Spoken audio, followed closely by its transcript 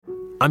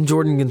I'm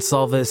Jordan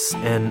Gonsalves,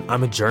 and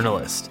I'm a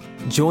journalist.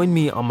 Join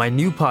me on my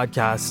new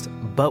podcast,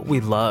 But We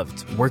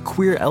Loved, where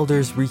queer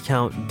elders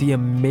recount the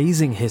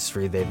amazing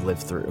history they've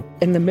lived through.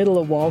 In the middle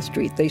of Wall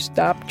Street, they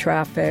stopped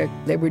traffic.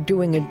 They were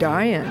doing a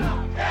die-in.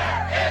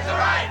 Healthcare is a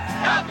right!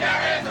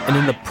 Healthcare is a right! And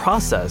in the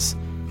process,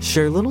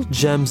 share little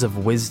gems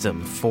of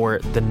wisdom for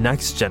the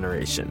next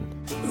generation.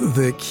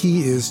 The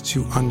key is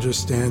to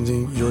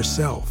understanding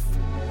yourself,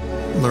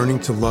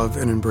 learning to love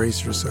and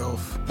embrace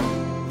yourself.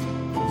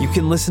 You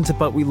can listen to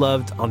But We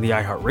Loved on the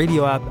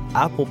iHeartRadio app,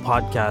 Apple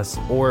Podcasts,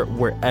 or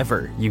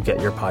wherever you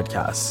get your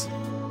podcasts.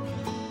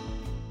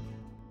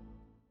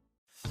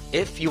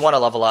 If you want to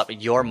level up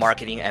your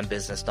marketing and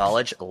business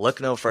knowledge, look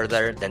no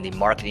further than the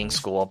Marketing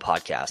School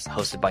podcast,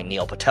 hosted by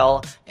Neil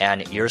Patel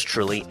and yours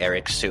truly,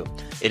 Eric Su.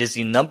 It is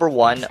the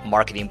 #1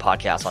 marketing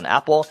podcast on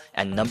Apple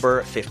and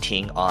number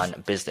 15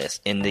 on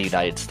business in the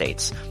United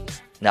States.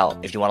 Now,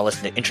 if you want to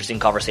listen to interesting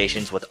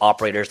conversations with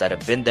operators that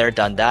have been there,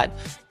 done that,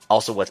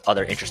 also with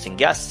other interesting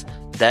guests,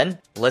 then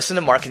listen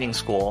to Marketing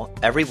School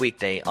every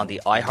weekday on the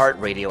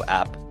iHeartRadio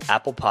app,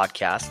 Apple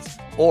Podcasts,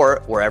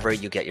 or wherever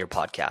you get your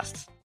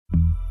podcasts.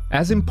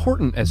 As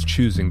important as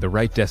choosing the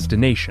right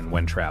destination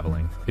when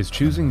traveling is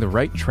choosing the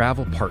right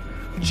travel partner.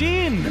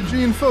 Gene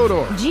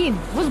Fodor. Gene,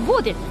 was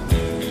будет?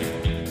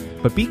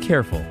 But be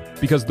careful,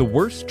 because the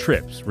worst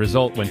trips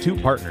result when two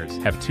partners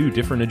have two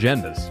different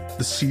agendas.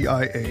 The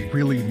CIA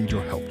really need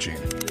your help, Gene.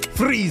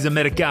 Freeze,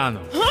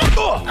 Americano!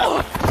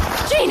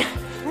 Gene,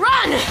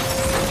 run!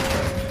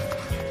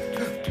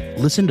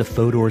 Listen to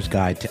Fodor's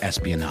Guide to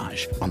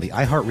Espionage on the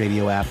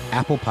iHeartRadio app,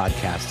 Apple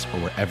Podcasts, or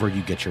wherever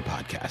you get your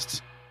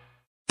podcasts.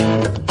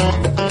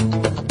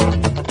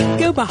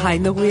 Go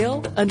behind the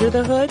wheel, under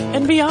the hood,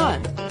 and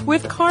beyond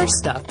with Car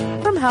Stuff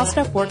from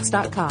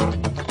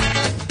HowStuffWorks.com.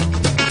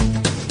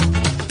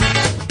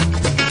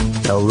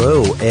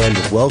 Hello and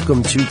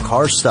welcome to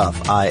Car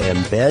Stuff. I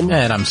am Ben.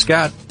 And I'm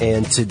Scott.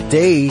 And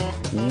today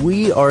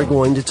we are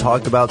going to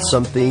talk about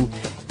something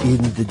in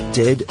the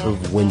dead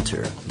of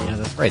winter. Yeah,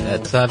 that's right.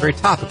 That's very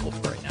topical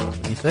for right now,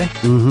 wouldn't you say?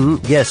 Mm-hmm.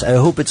 Yes, I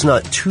hope it's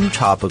not too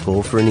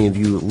topical for any of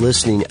you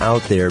listening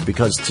out there,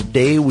 because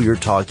today we are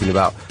talking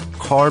about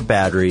car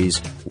batteries,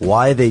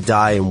 why they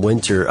die in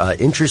winter.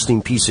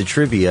 Interesting piece of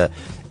trivia.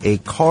 A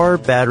car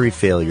battery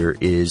failure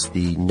is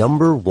the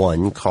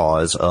 #1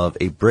 cause of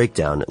a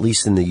breakdown, at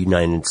least in the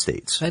United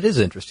States. That is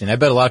interesting. I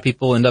bet a lot of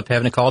people end up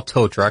having to call a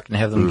tow truck and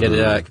have them get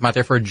come out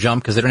there for a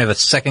jump because they don't have a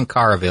second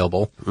car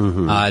available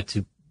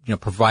to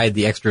provide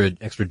the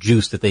extra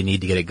juice that they need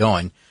to get it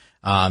going.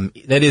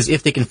 That is,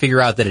 if they can figure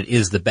out that it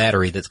is the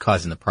battery that's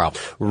causing the problem.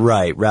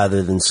 Right,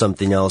 rather than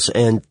something else.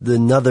 And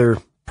another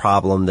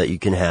problem that you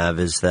can have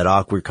is that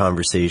awkward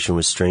conversation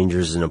with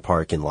strangers in a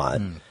parking lot.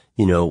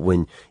 You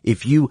know,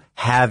 if you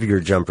have your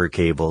jumper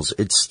cables,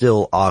 it's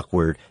still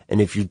awkward. And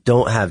if you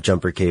don't have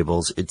jumper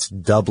cables, it's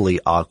doubly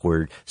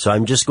awkward. So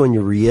I'm just going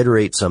to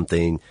reiterate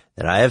something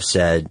that I have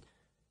said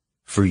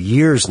for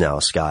years now,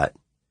 Scott.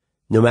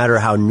 No matter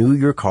how new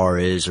your car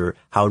is or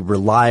how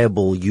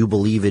reliable you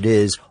believe it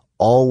is,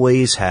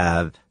 always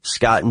have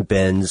Scott and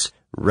Ben's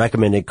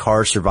recommended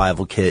car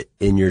survival kit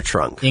in your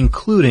trunk.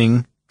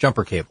 Including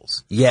jumper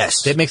cables.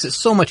 Yes. It makes it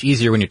so much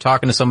easier when you're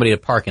talking to somebody at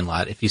a parking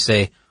lot if you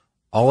say,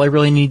 all I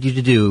really need you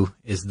to do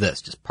is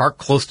this. Just park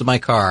close to my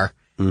car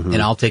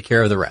and I'll take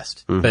care of the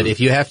rest. But if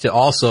you have to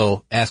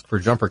also ask for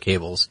jumper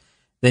cables,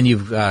 then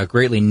you've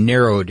greatly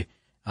narrowed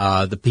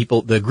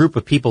the group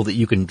of people that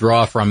you can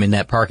draw from in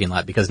that parking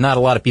lot, because not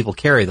a lot of people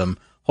carry them.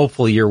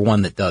 Hopefully you're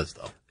one that does,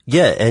 though.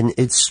 Yeah, and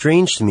it's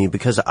strange to me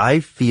because I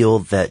feel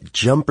that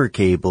jumper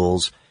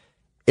cables,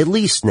 at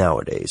least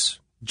nowadays,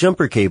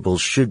 jumper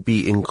cables should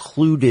be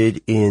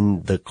included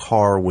in the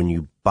car when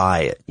you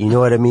buy it. You know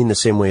what I mean? The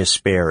same way a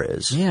spare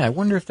is. Yeah, I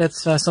wonder if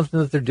that's something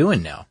that they're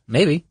doing now.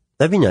 Maybe.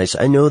 That'd be nice.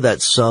 I know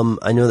that some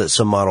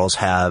models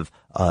have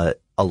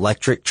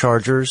electric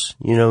chargers,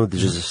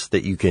 just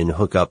that you can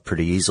hook up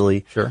pretty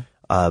easily. Sure.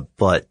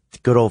 But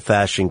good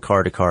old-fashioned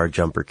car-to-car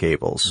jumper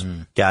cables,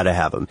 gotta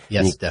have them.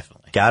 Yes,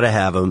 definitely. Gotta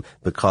have them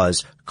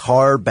because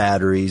car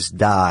batteries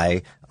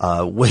die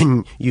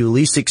when you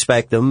least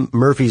expect them.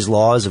 Murphy's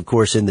Law is, of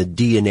course, in the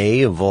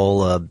DNA of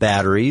all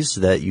batteries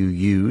that you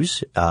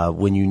use.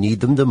 When you need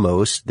them the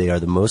most, they are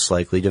the most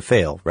likely to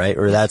fail, right?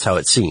 Or that's how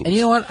it seems. And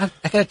you know what?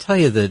 I gotta tell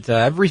you that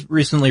I've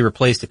recently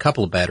replaced a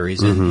couple of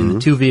batteries in the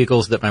two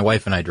vehicles that my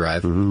wife and I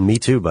drive. Me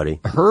too,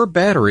 buddy. Her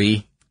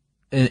battery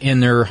in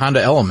their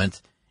Honda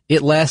Element,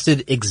 it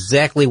lasted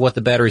exactly what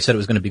the battery said it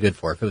was going to be good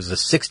for. If it was a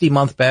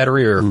 60-month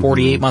battery or a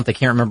 48-month, I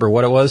can't remember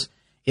what it was,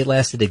 it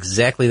lasted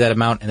exactly that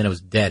amount, and then it was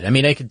dead. I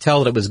mean, I could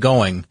tell that it was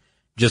going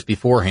just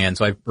beforehand,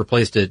 so I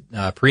replaced it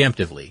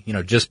preemptively,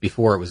 just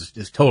before it was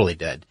just totally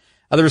dead.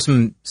 There were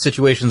some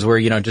situations where,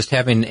 just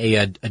having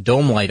a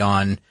dome light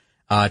on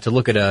to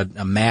look at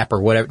a map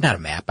or whatever, not a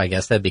map, I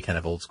guess, that'd be kind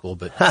of old school,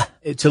 but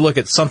to look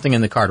at something in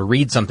the car, to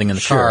read something in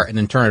the car, and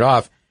then turn it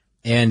off.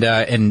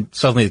 And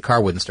suddenly the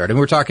car wouldn't start. And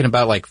we're talking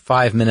about like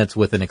 5 minutes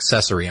with an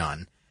accessory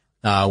on.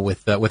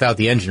 without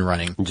the engine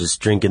running. Just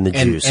drinking the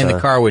juice. And the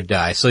car would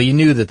die. So you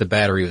knew that the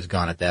battery was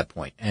gone at that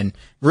point. And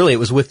really, it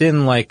was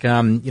within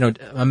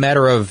a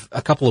matter of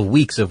a couple of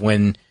weeks of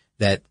when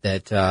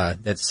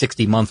that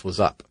 60 month was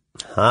up.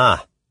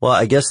 Well,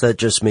 I guess that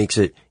just makes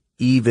it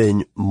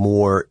even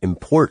more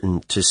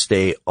important to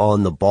stay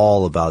on the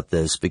ball about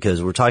this,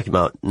 because we're talking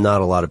about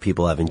not a lot of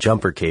people having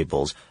jumper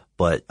cables,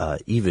 but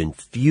even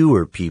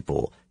fewer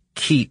people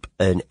keep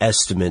an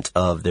estimate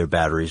of their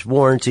battery's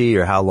warranty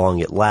or how long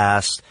it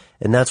lasts.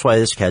 And that's why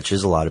this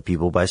catches a lot of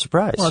people by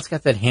surprise. Well, it's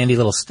got that handy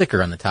little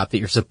sticker on the top that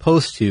you're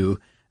supposed to,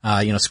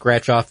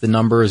 scratch off the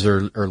numbers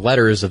or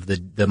letters of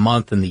the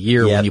month and the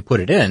year when you put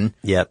it in.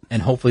 Yep.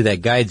 And hopefully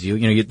that guides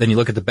you. Then you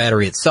look at the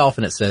battery itself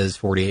and it says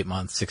 48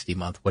 months, 60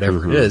 month,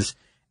 whatever it is.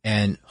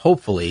 And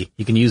hopefully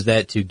you can use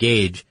that to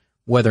gauge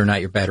whether or not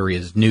your battery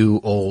is new,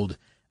 old,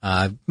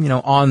 on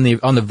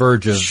the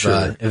verge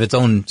of its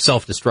own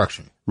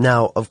self-destruction.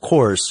 Now, of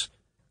course,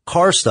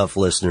 Car Stuff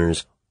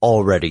listeners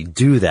already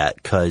do that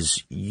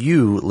because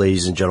you,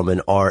 ladies and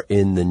gentlemen, are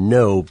in the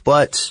know,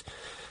 but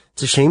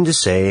it's a shame to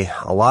say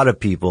a lot of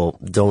people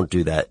don't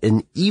do that.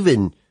 And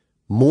even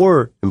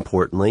more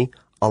importantly,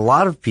 a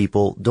lot of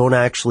people don't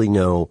actually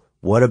know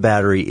what a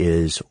battery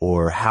is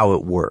or how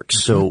it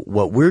works. So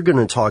what we're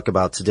going to talk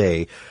about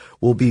today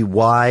will be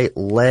why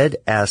lead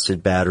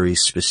acid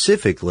batteries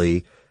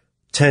specifically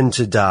tend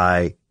to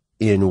die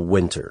in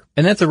winter.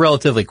 And that's a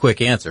relatively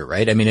quick answer,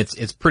 right? I mean,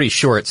 it's pretty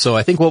short. So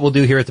I think what we'll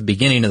do here at the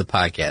beginning of the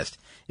podcast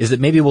is that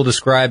maybe we'll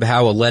describe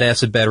how a lead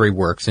acid battery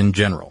works in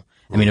general.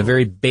 I mean, a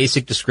very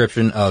basic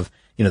description of,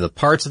 the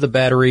parts of the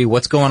battery,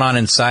 what's going on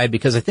inside,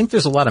 because I think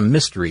there's a lot of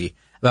mystery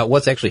about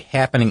what's actually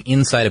happening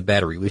inside a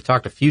battery. We've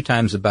talked a few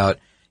times about,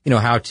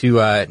 how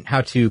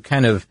to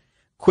kind of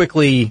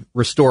quickly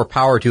restore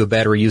power to a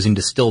battery using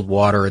distilled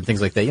water and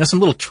things like that. Some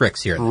little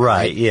tricks here.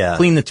 Right, yeah.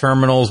 Clean the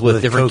terminals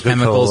with different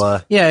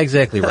chemicals. Yeah,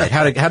 exactly right.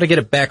 How to get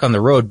it back on the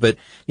road. But,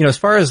 as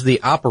far as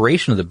the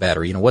operation of the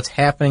battery, what's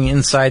happening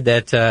inside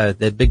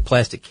that big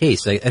plastic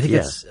case, I think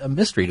it's a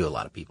mystery to a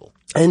lot of people.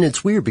 And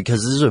it's weird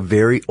because this is a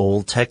very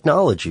old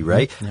technology,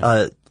 right?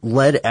 Yeah.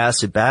 Lead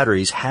acid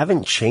batteries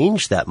haven't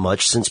changed that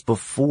much since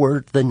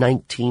before the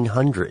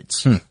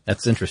 1900s.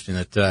 That's interesting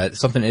that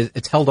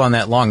it's held on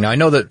that long. Now, I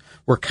know that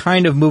we're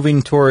kind of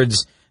moving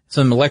towards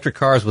some electric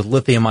cars with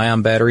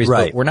lithium-ion batteries,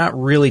 but we're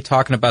not really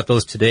talking about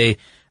those today.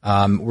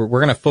 We're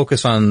going to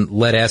focus on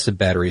lead acid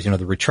batteries, the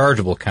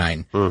rechargeable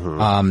kind.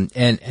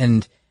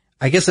 And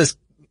I guess that's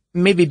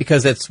maybe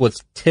because that's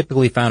what's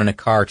typically found in a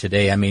car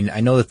today. I mean,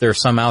 I know that there are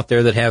some out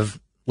there that have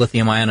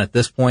lithium ion at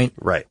this point.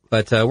 Right.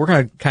 But we're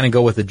going to kind of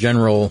go with the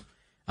general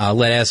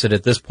lead acid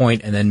at this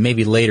point, and then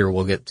maybe later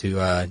we'll get to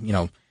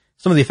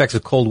some of the effects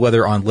of cold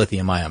weather on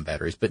lithium ion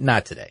batteries, but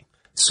not today.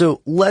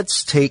 So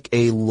let's take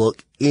a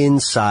look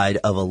inside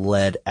of a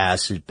lead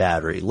acid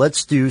battery.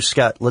 Let's do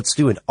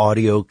an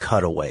audio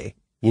cutaway.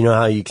 You know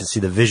how you can see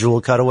the visual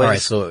cutaways? All right,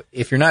 so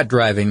if you're not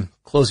driving,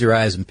 close your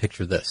eyes and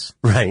picture this.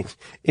 Right.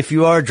 If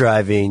you are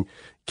driving,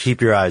 keep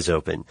your eyes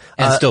open.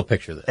 And still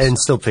picture this. And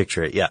still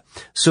picture it, yeah.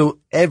 So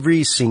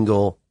every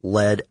single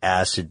lead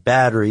acid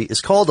battery is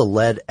called a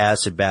lead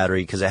acid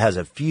battery because it has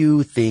a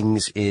few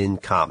things in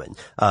common.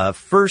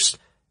 First,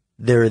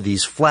 there are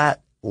these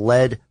flat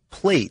lead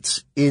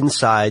plates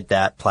inside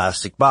that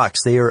plastic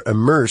box. They are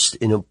immersed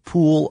in a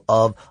pool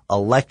of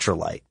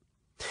electrolyte.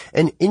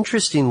 And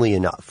interestingly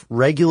enough,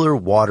 regular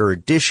water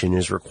addition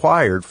is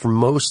required for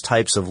most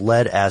types of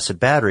lead acid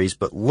batteries,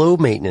 but low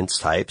maintenance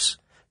types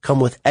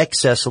come with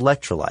excess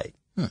electrolyte,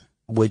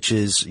 which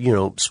is,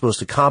 supposed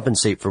to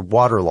compensate for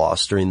water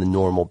loss during the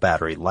normal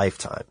battery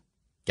lifetime.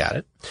 Got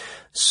it.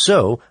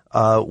 So,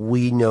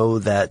 we know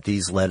that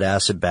these lead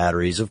acid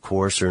batteries, of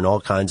course, are in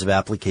all kinds of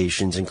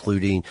applications,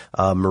 including,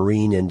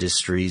 marine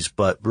industries.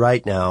 But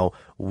right now,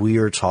 we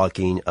are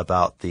talking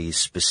about the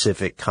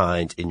specific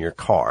kind in your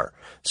car.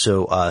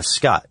 So,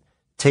 Scott,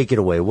 take it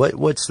away.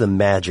 What's the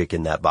magic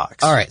in that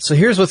box? All right. So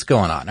here's what's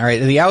going on. All right.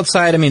 The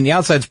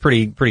outside's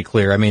pretty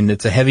clear. I mean,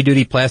 it's a heavy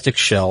duty plastic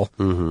shell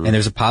and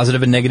there's a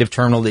positive and negative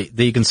terminal that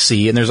you can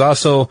see. And there's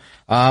also,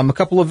 a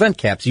couple of vent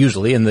caps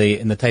usually in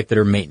the type that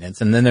are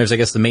maintenance. And then there's, I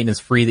guess, the maintenance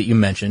free that you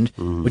mentioned,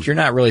 which you're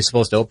not really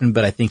supposed to open,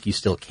 but I think you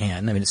still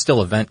can. I mean, it's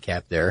still a vent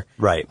cap there.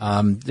 Right.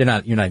 You're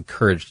not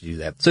encouraged to do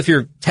that. So if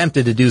you're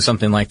tempted to do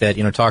something like that,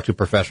 talk to a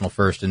professional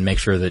first and make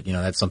sure that,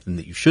 that's something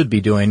that you should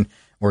be doing,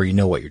 or you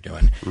know what you're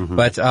doing.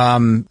 But,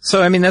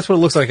 so I mean, that's what it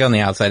looks like on the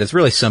outside. It's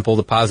really simple.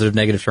 The positive,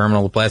 negative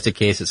terminal, the plastic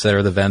case, et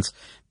cetera, the vents.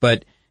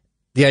 But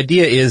the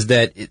idea is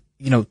that,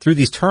 through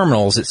these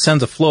terminals, it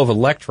sends a flow of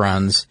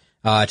electrons,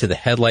 to the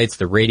headlights,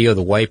 the radio,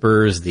 the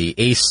wipers, the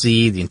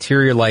AC, the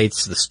interior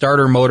lights, the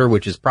starter motor,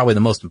 which is probably the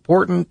most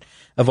important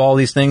of all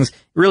these things.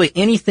 Really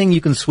anything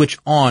you can switch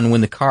on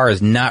when the car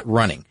is not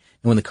running.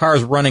 And when the car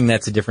is running,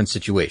 that's a different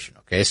situation.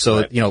 Okay.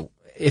 So, right.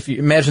 If you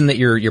imagine that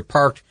you're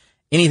parked,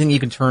 anything you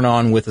can turn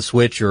on with a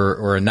switch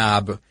or a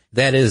knob,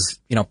 that is,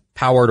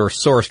 powered or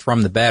sourced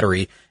from the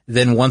battery.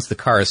 Then once the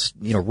car is,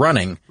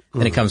 running,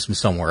 then it comes from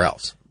somewhere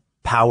else.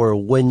 power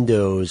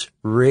windows,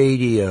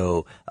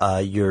 radio,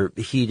 your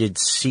heated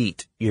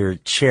seat, your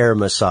chair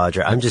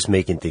massager. I'm just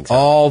making things up.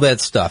 All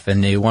that stuff.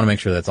 And you want to make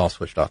sure that's all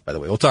switched off, by the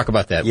way. We'll talk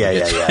about that.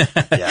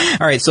 Yeah.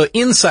 All right. So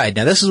inside.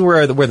 Now, this is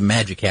where the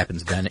magic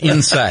happens, Ben.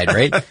 Inside,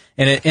 right?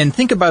 And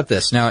think about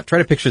this. Now, try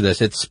to picture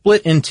this. It's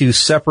split into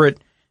separate,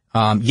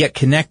 yet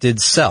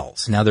connected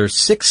cells. Now, there's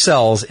 6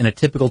 cells in a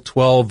typical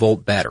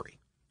 12-volt battery.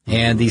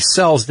 And these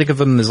cells, think of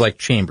them as like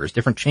chambers,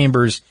 different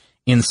chambers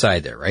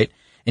inside there, right?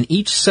 And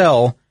each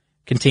cell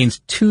contains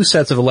 2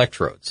 sets of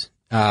electrodes,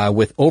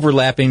 with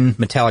overlapping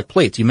metallic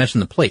plates. You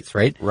mentioned the plates,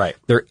 right? Right.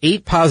 There are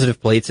 8 positive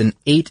plates and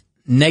 8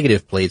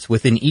 negative plates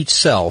within each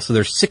cell, so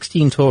there's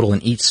 16 total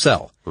in each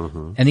cell.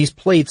 And these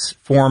plates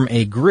form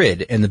a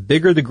grid, and the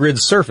bigger the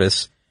grid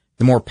surface,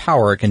 the more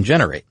power it can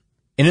generate.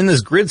 And in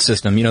this grid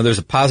system, there's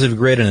a positive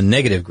grid and a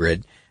negative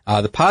grid.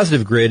 The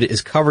positive grid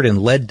is covered in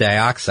lead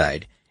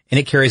dioxide, and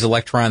it carries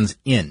electrons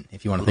in,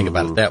 if you want to think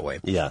about it that way.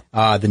 Yeah.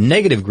 The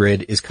negative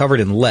grid is covered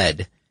in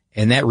lead,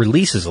 and that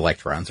releases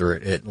electrons, or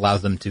it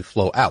allows them to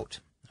flow out.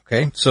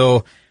 Okay?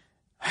 So,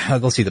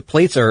 let's see, the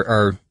plates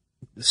are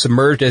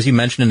submerged, as you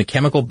mentioned, in a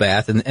chemical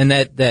bath, and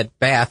that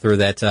bath, or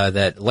that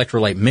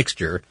electrolyte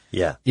mixture,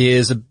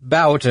 is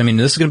about,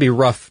 this is going to be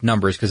rough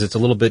numbers, because it's a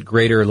little bit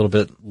greater, a little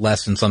bit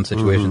less in some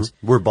situations.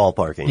 We're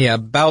ballparking. Yeah,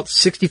 about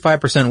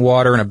 65%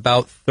 water and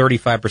about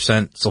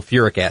 35%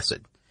 sulfuric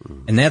acid.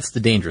 And that's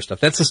the dangerous stuff.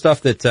 That's the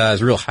stuff that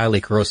is real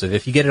highly corrosive.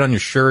 If you get it on your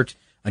shirt,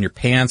 on your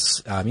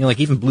pants, like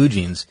even blue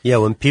jeans. Yeah,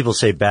 when people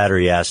say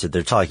battery acid,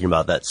 they're talking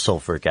about that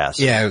sulfuric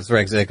acid. Yeah, that's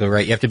right, exactly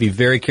right. You have to be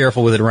very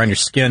careful with it around your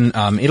skin.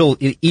 It'll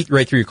eat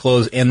right through your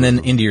clothes and then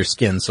into your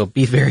skin. So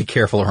be very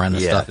careful around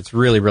this stuff. It's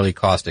really, really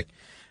caustic.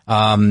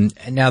 And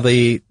now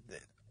the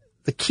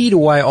key to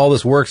why all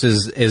this works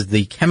is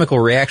the chemical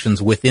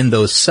reactions within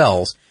those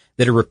cells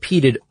that are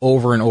repeated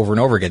over and over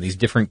and over again. These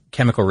different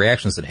chemical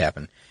reactions that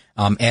happen.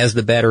 As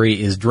the battery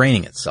is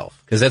draining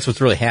itself. Because that's what's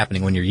really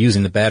happening when you're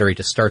using the battery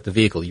to start the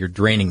vehicle. You're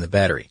draining the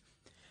battery.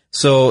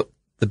 So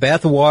the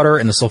bath of water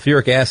and the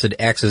sulfuric acid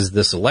acts as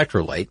this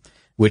electrolyte,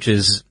 which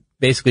is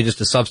basically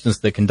just a substance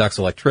that conducts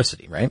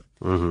electricity, right?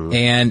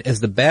 And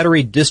as the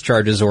battery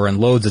discharges or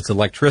unloads its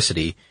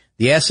electricity,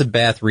 the acid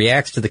bath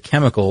reacts to the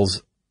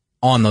chemicals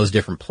on those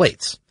different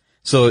plates.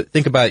 So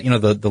think about,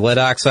 the lead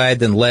oxide,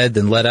 then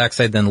lead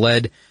oxide, then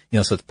lead.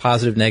 So it's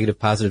positive,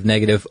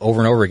 negative, over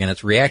and over again.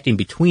 It's reacting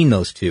between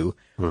those two.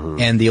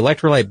 And the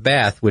electrolyte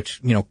bath,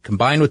 which,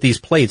 combined with these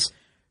plates,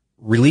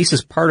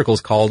 releases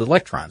particles called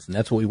electrons. And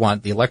that's what we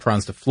want, the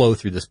electrons to flow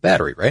through this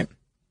battery, right?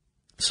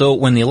 So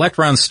when the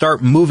electrons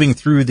start moving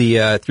through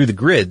the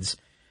grids,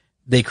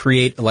 they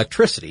create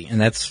electricity. And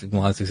that's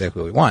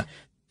exactly what we want.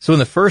 So in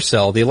the first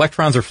cell, the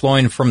electrons are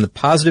flowing from the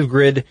positive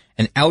grid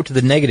and out to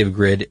the negative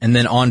grid and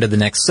then on to the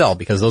next cell,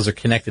 because those are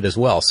connected as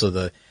well. So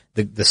the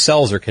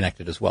cells are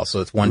connected as well.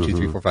 So it's 1, 2,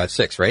 3, 4, 5,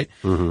 6, right?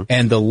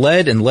 And the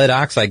lead and lead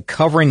oxide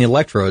covering the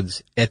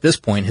electrodes at this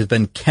point has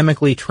been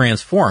chemically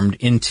transformed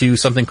into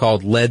something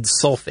called lead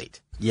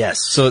sulfate. Yes.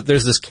 So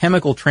there's this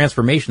chemical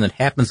transformation that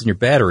happens in your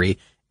battery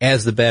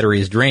as the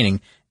battery is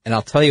draining. And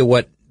I'll tell you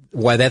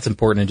why that's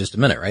important in just a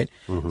minute, right?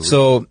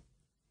 So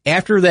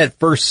after that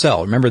first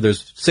cell, remember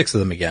there's 6 of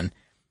them again,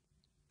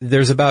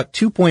 there's about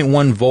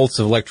 2.1 volts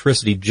of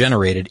electricity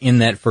generated in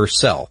that first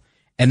cell.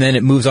 And then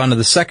it moves on to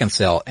the second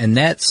cell, and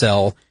that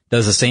cell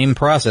does the same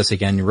process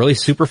again, really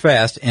super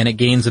fast, and it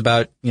gains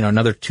about,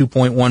 another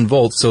 2.1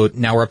 volts. So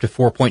now we're up to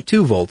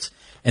 4.2 volts.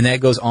 And that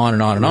goes on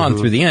and on and on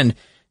through the end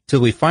till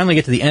we finally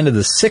get to the end of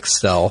the 6th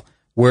cell,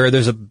 where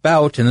there's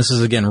about, and this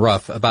is again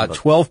rough, about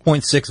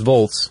 12.6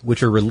 volts,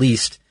 which are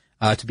released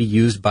to be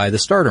used by the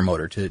starter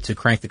motor to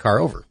crank the car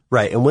over.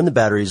 Right, and when the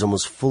battery is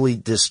almost fully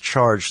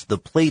discharged, the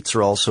plates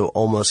are also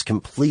almost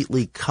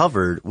completely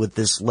covered with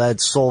this lead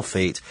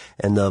sulfate,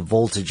 and the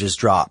voltage is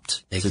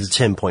dropped to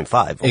 10.5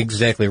 volts.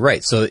 Exactly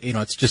right. So,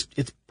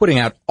 it's putting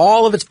out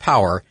all of its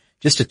power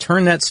just to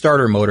turn that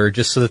starter motor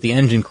just so that the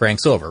engine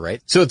cranks over,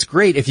 right? So it's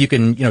great if you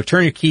can,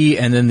 turn your key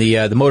and then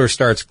the motor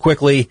starts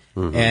quickly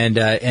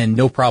and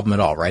no problem at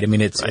all, right?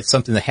 It's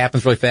something that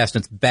happens really fast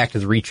and it's back to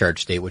the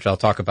recharge state, which I'll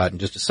talk about in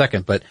just a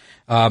second. But,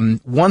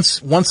 once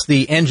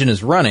the engine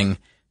is running,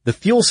 the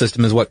fuel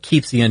system is what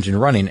keeps the engine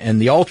running, and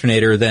the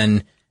alternator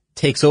then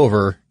takes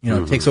over,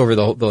 takes over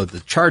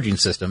the charging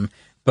system.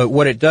 But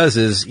what it does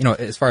is,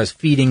 as far as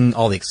feeding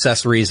all the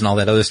accessories and all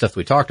that other stuff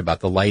we talked about,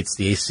 the lights,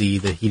 the AC,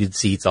 the heated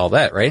seats, all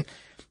that, right?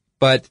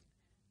 But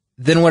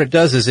then what it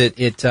does is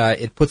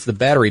it puts the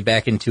battery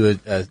back into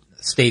a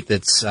state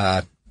that's,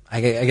 I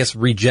guess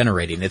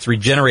regenerating. It's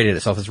regenerated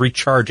itself. It's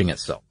recharging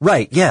itself.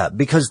 Right, yeah,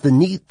 because the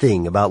neat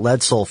thing about lead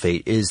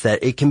sulfate is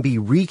that it can be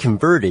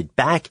reconverted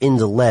back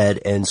into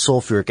lead and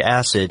sulfuric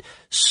acid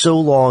so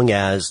long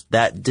as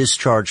that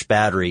discharged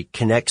battery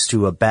connects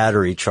to a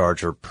battery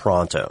charger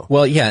pronto.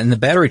 Well, yeah, and the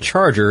battery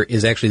charger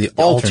is actually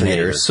the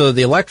alternator. So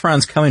the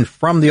electrons coming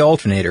from the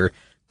alternator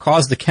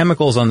cause the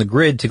chemicals on the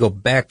grid to go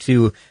back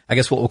to, I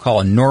guess, what we'll call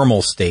a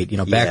normal state,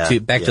 back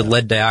to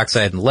lead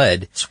dioxide and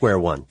lead. Square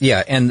one.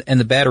 Yeah, and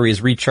the battery is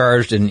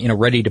recharged and,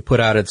 ready to put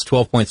out its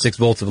 12.6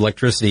 volts of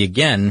electricity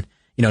again,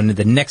 you know,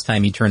 the next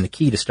time you turn the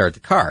key to start the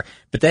car.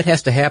 But that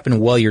has to happen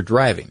while you're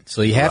driving.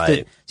 So you have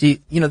to,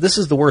 see, you know, this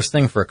is the worst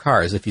thing for a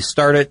car is if you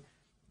start it,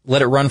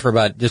 let it run for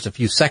about just a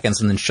few seconds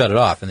and then shut it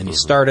off. And then you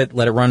start it,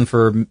 let it run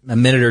for a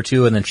minute or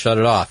two and then shut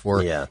it off.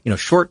 Or, you know,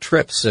 short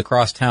trips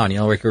across town, you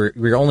know, like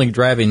we're only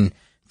driving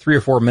 3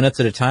 or 4 minutes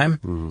at a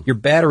time. Your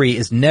battery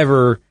is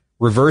never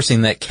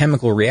reversing that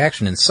chemical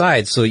reaction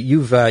inside. So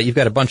you've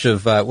got a bunch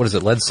of, what is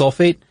it, lead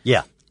sulfate?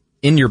 Yeah.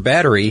 In your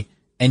battery,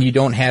 and you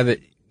don't have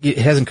it, it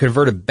hasn't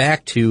converted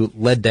back to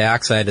lead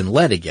dioxide and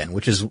lead again,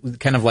 which is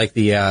kind of like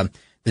the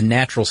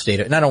natural state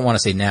of, and I don't want to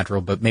say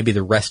natural, but maybe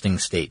the resting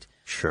state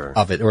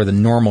of it, or the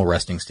normal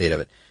resting state of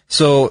it.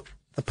 So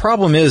the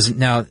problem is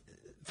now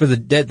for the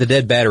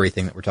dead battery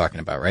thing that we're talking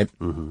about, right?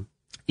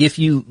 If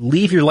you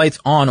leave your lights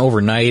on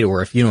overnight,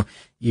 or if you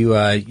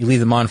leave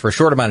them on for a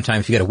short amount of time,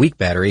 if you got a weak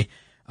battery,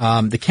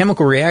 the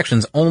chemical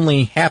reactions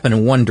only happen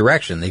in one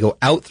direction. They go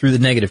out through the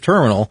negative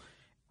terminal,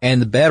 and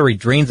the battery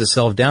drains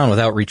itself down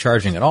without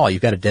recharging at all.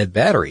 You've got a dead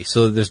battery,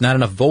 so there's not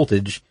enough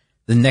voltage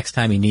the next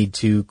time you need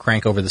to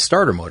crank over the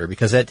starter motor,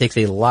 because that takes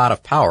a lot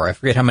of power. I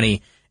forget how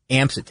many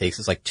amps it takes.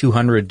 It's like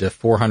 200 to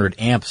 400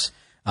 amps.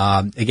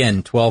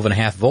 Again,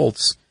 12.5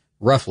 volts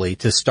roughly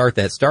to start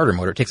that starter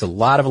motor. It takes a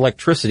lot of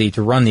electricity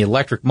to run the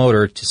electric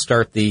motor to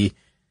start the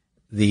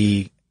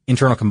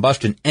internal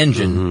combustion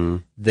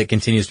engine that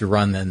continues to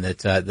run then that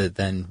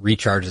then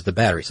recharges the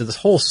battery. So this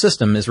whole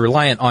system is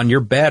reliant on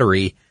your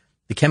battery,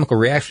 the chemical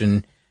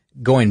reaction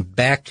going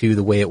back to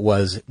the way it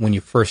was when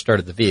you first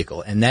started the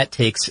vehicle. And that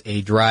takes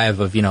a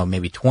drive of, you know,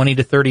 maybe 20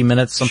 to 30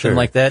 minutes, something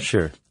like that.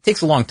 It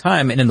takes a long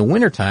time. And in the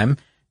wintertime,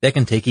 that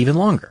can take even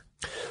longer.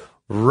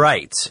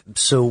 Right.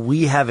 So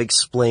we have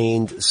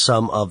explained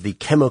some of the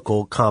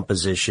chemical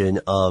composition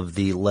of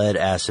the lead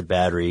acid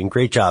battery. And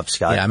great job,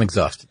 Scott. Yeah, I'm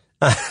exhausted.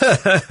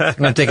 I'm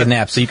going to take a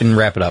nap so you can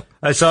wrap it up.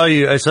 I saw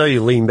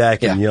you lean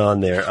back and yawn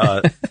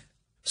there.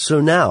 So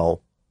now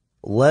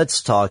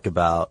let's talk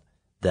about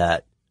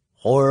that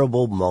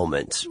horrible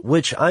moment,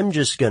 which I'm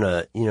just going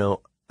to, you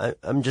know,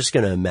 I'm just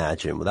going to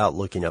imagine without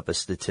looking up a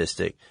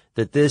statistic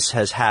that this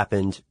has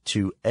happened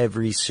to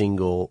every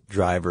single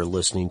driver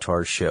listening to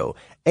our show.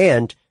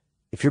 And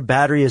if your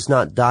battery has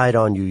not died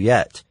on you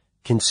yet,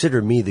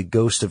 consider me the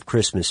ghost of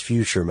Christmas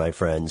future, my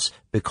friends,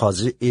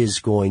 because it is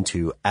going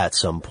to at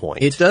some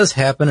point. It does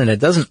happen, and it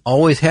doesn't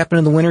always happen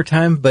in the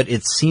wintertime, but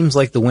it seems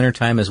like the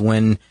wintertime is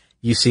when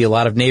you see a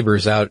lot of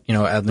neighbors out, you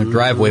know, out in their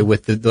driveway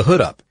with the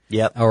hood up.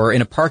 Or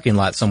in a parking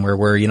lot somewhere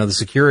where, you know, the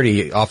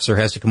security officer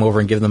has to come over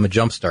and give them a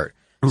jump start.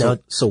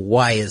 So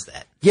why is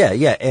that?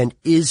 Yeah. And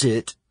is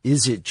it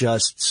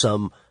just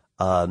some,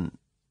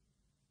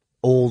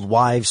 old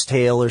wives'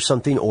 tale or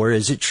something, or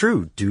is it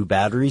true? Do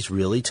batteries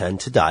really tend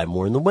to die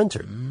more in the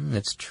winter?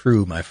 It's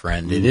true, my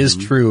friend. It is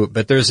true,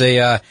 but there's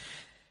a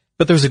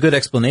good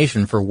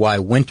explanation for why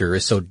winter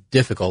is so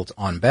difficult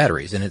on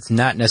batteries, and it's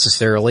not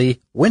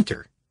necessarily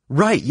winter.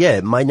 Right, yeah,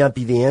 it might not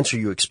be the answer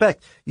you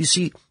expect. You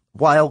see,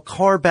 while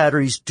car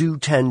batteries do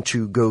tend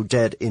to go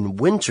dead in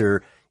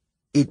winter,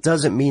 it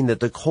doesn't mean that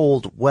the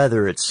cold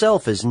weather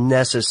itself is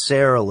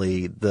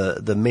necessarily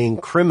the main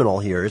criminal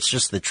here. It's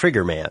just the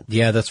trigger man.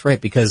 Yeah, that's right,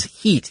 because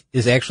heat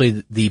is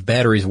actually the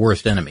battery's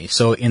worst enemy.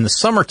 So in the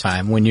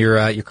summertime, when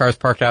your car's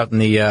parked out in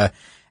the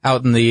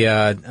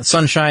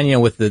sunshine, you know,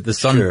 with the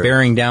sun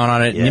bearing down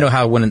on it, you know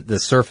how when the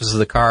surface of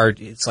the car,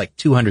 it's like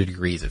 200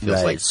 degrees, it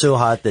feels like. It's so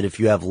hot that if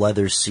you have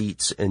leather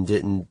seats and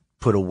didn't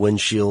put a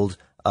windshield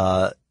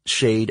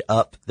shade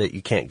up that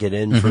you can't get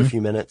in for a few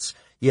minutes.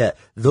 Yeah,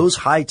 those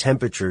high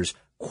temperatures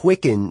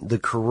quicken the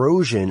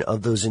corrosion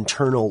of those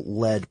internal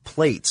lead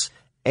plates,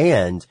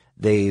 and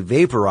they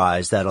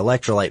vaporize that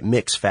electrolyte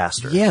mix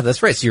faster. Yeah,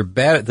 that's right. So your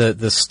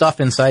the stuff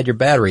inside your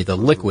battery, the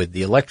liquid,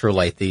 the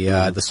electrolyte, the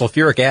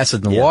sulfuric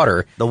acid in the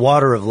water, the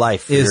water of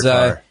life for your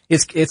car.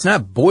 It's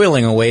not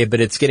boiling away,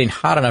 but it's getting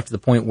hot enough to the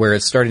point where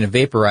it's starting to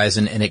vaporize,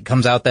 and it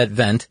comes out that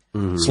vent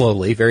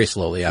slowly, very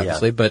slowly,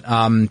 obviously, but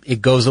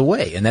it goes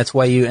away, and that's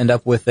why you end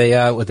up with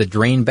a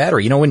drained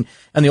battery. You know, when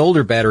on the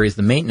older batteries,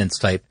 the maintenance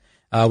type,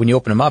 when you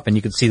open them up and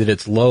you can see that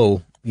it's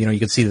low, you know, you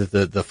can see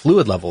that the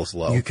fluid level is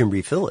low. You can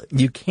refill it.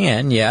 You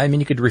can, yeah. I mean,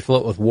 you could refill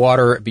it with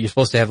water, but you're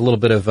supposed to have a little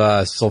bit of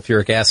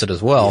sulfuric acid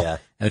as well,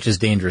 which is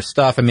dangerous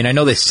stuff. I mean, I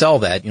know they sell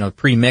that, you know,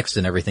 pre-mixed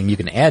and everything. You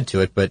can add to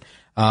it, but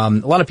a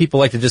lot of people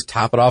like to just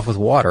top it off with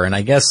water, and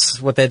I guess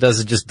what that does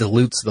is just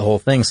dilutes the whole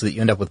thing so that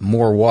you end up with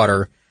more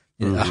water,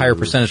 a higher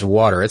percentage of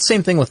water. It's the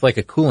same thing with like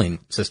a cooling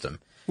system.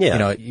 Yeah. You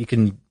know, you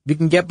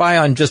can get by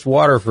on just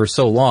water for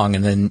so long,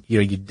 and then, you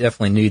know, you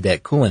definitely need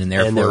that coolant in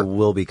there. And there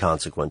will be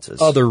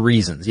consequences. Other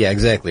reasons. Yeah,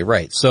 exactly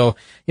right. So,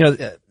 you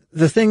know,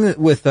 the thing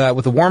with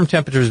the warm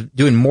temperatures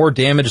doing more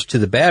damage to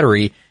the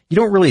battery, you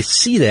don't really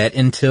see that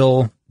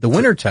until the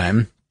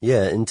wintertime.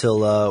 Yeah,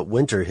 until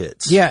winter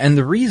hits. Yeah, and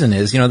the reason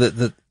is, you know,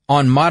 that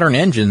on modern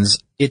engines,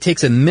 it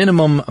takes a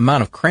minimum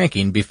amount of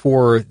cranking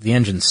before the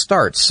engine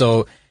starts.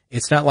 So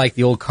it's not like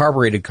the old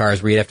carbureted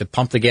cars where you'd have to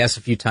pump the gas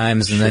a few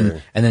times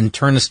and then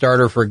turn the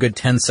starter for a good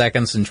 10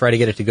 seconds and try to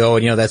get it to go.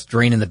 And, you know, that's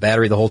draining the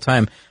battery the whole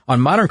time. On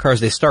modern cars,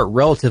 they start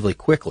relatively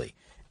quickly,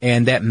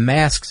 and that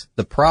masks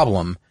the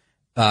problem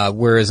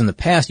Whereas in the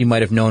past, you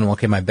might have known,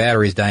 okay, my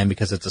battery's dying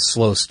because it's a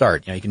slow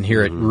start. You can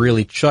hear it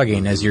really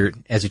chugging as you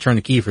turn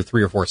the key for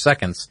 3 or 4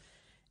 seconds.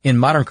 In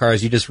modern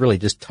cars, you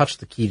just touch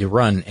the key to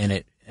run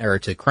or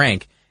to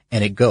crank,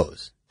 and it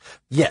goes.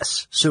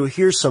 Yes. So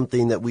here's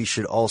something that we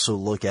should also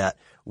look at,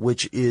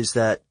 which is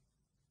that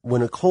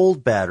when a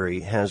cold battery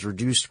has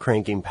reduced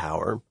cranking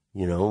power,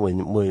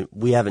 when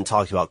we haven't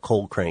talked about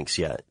cold cranks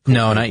yet.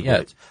 No, not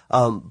yet.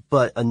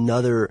 But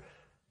another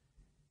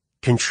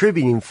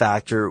contributing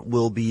factor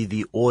will be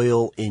the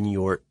oil in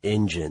your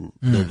engine,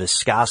 the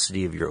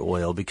viscosity of your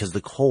oil, because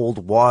the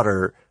cold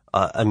weather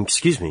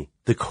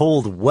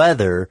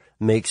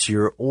makes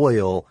your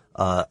oil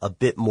a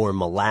bit more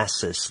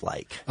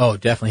molasses-like. Oh,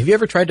 definitely. Have you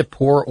ever tried to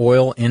pour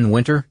oil in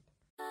winter?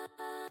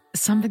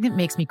 Something that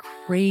makes me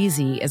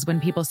crazy is when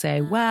people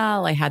say,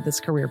 well, I had this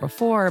career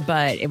before,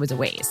 but it was a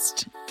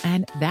waste.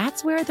 And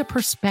that's where the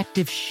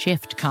perspective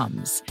shift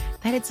comes,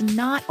 that it's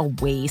not a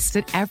waste,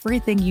 that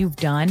everything you've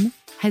done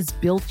has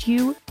built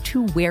you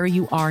to where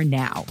you are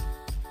now.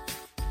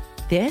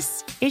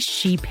 This is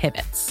She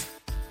Pivots,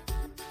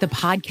 the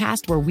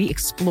podcast where we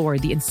explore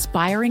the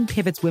inspiring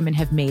pivots women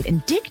have made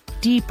and dig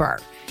deeper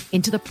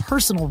into the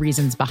personal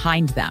reasons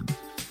behind them.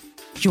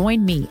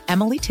 Join me,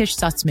 Emily Tish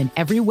Sussman,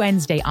 every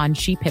Wednesday on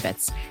She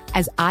Pivots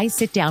as I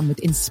sit down with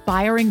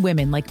inspiring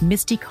women like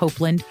Misty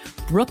Copeland,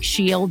 Brooke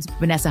Shields,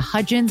 Vanessa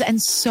Hudgens,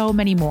 and so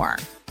many more.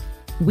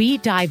 We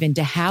dive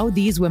into how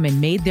these women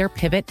made their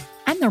pivot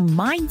and their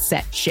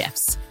mindset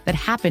shifts that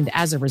happened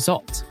as a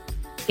result.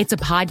 It's a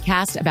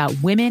podcast about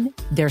women,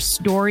 their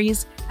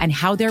stories, and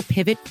how their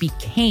pivot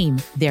became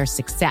their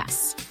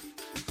success.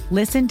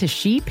 Listen to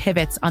She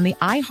Pivots on the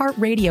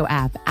iHeartRadio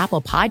app,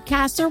 Apple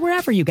Podcasts, or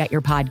wherever you get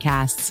your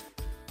podcasts.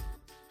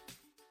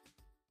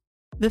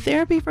 The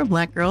Therapy for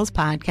Black Girls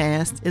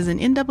podcast is an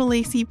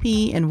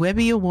NAACP and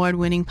Webby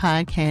Award-winning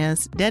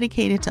podcast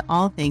dedicated to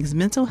all things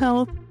mental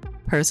health,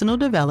 personal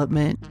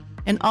development,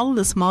 and all of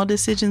the small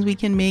decisions we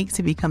can make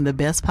to become the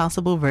best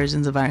possible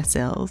versions of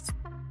ourselves.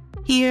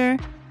 Here,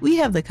 we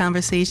have the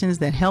conversations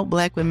that help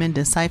Black women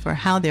decipher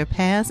how their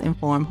past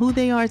inform who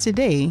they are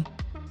today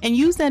and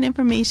use that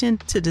information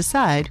to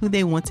decide who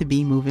they want to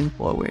be moving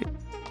forward.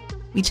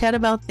 We chat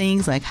about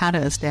things like how to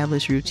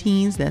establish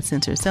routines that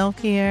center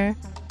self-care,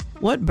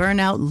 what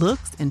burnout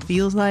looks and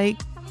feels like,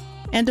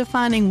 and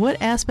defining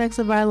what aspects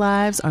of our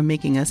lives are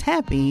making us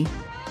happy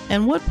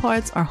and what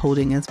parts are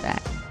holding us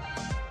back.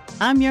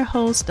 I'm your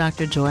host,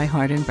 Dr. Joy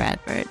Harden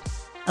Bradford,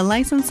 a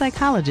licensed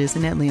psychologist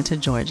in Atlanta,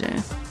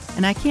 Georgia,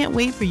 and I can't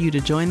wait for you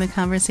to join the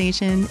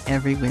conversation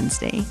every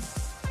Wednesday.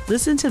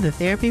 Listen to the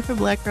Therapy for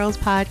Black Girls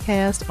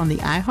podcast on the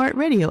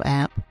iHeartRadio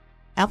app,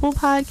 Apple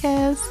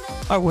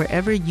Podcasts, or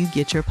wherever you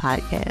get your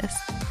podcasts.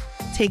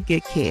 Take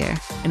good care,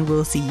 and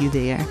we'll see you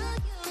there.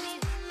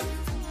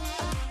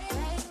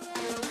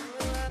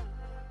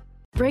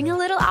 Bring a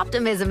little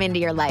optimism into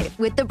your life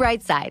with The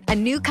Bright Side, a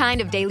new kind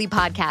of daily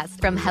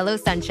podcast from Hello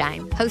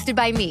Sunshine, hosted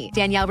by me,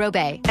 Danielle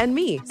Robay. And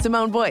me,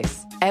 Simone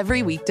Boyce.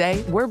 Every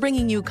weekday, we're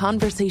bringing you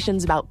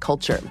conversations about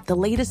culture, the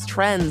latest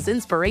trends,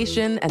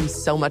 inspiration, and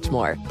so much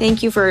more.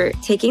 Thank you for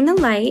taking the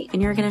light,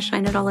 and you're going to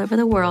shine it all over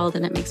the world,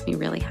 and it makes me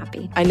really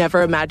happy. I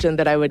never imagined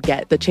that I would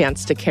get the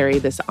chance to carry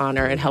this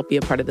honor and help be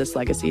a part of this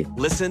legacy.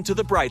 Listen to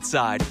The Bright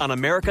Side on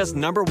America's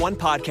 #1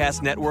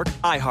 podcast network,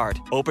 iHeart.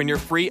 Open your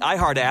free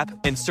iHeart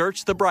app and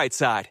search The Bright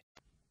Side.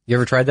 You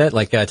ever tried that,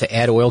 like to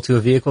add oil to a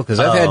vehicle? Because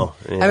I've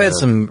had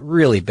some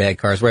really bad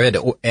cars where I had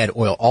to add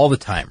oil all the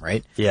time,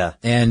 right? Yeah.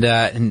 And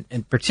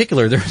in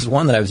particular, there was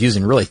one that I was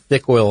using really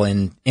thick oil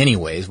in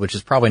anyways, which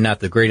is probably not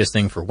the greatest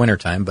thing for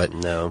wintertime, but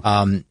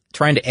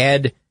trying to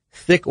add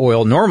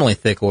normally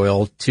thick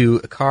oil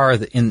to a car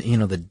that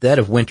in the dead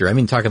of winter. I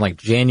mean, talking like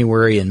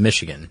January in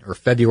Michigan or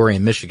February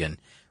in Michigan,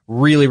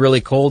 really,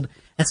 really cold.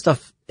 That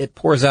stuff, it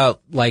pours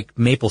out like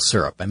maple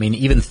syrup. I mean,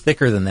 even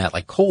thicker than that,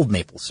 like cold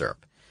maple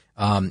syrup.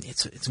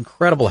 It's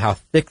incredible how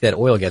thick that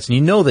oil gets. And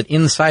you know that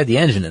inside the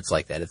engine it's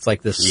like that. It's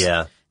like this,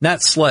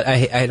 not sludge.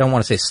 I don't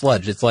want to say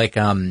sludge. It's like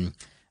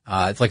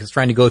it's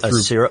trying to go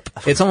through syrup.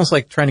 It's almost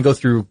like trying to go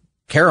through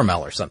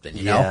caramel or something,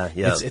 you know?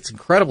 Yeah. It's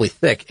incredibly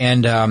thick.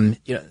 And,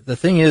 the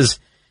thing is,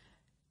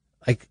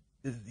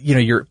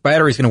 your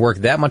battery's going to work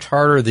that much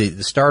harder.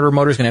 The starter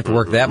motor's going to have to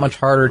work that much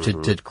harder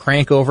to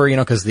crank over,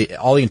 cause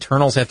all the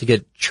internals have to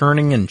get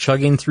churning and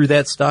chugging through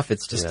that stuff.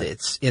 It's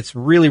just, it's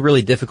really,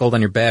 really difficult on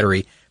your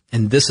battery.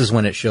 And this is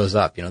when it shows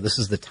up. This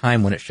is the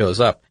time when it shows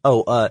up.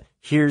 Oh,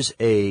 here's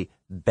a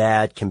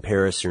bad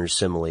comparison or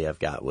simile I've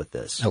got with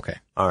this. Okay.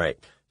 All right.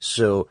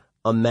 So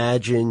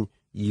imagine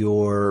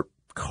your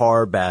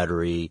car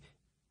battery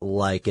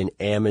like an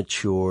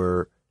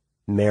amateur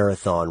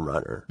marathon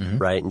runner,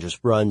 right? And just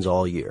runs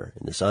all year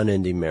in this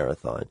unending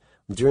marathon.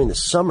 During the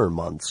summer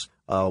months,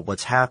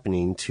 what's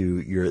happening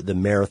to the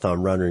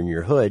marathon runner in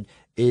your hood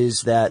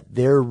is that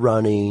they're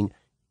running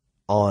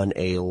on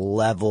a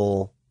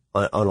level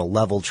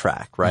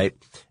track, right?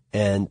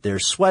 And they're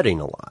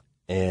sweating a lot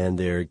and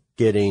they're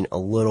getting a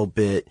little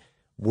bit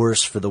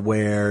worse for the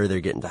wear. They're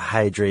getting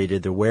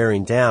dehydrated. They're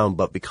wearing down,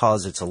 but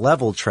because it's a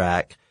level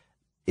track,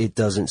 it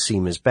doesn't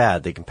seem as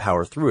bad. They can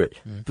power through it.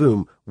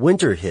 Boom,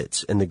 winter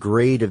hits and the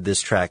grade of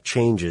this track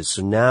changes.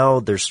 So now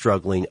they're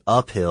struggling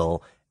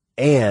uphill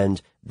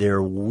and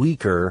they're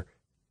weaker,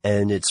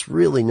 and it's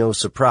really no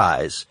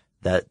surprise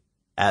that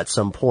at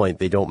some point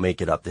they don't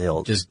make it up the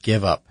hill. Just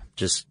give up.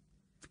 Just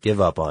give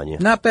up on you.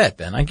 Not bad,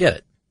 Ben. I get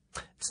it.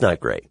 It's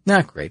not great.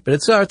 Not great, but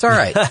it's all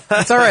right.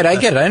 It's all right. I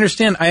get it.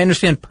 I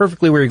understand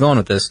perfectly where you're going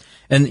with this.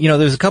 And,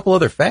 there's a couple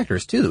other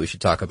factors too that we should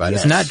talk about.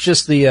 Yes. It's not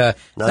just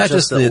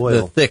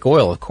the thick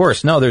oil, of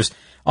course. No, there's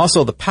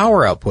also the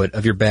power output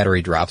of your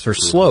battery drops or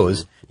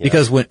slows. Yeah.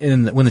 Because when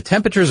the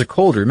temperatures are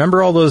colder,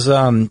 remember all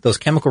those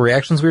chemical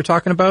reactions we were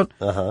talking about?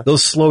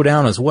 Those slow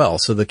down as well.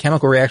 So the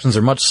chemical reactions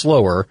are much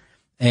slower,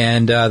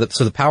 and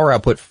so the power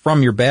output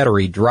from your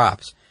battery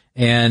drops.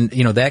 And,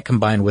 that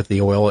combined with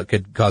the oil, it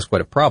could cause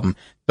quite a problem.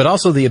 But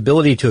also the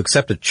ability to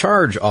accept a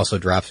charge also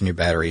drops in your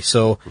battery.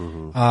 So,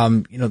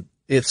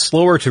 it's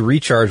slower to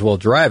recharge while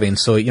driving.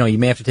 So, you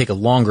may have to take a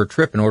longer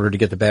trip in order to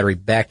get the battery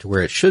back to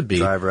where it should be.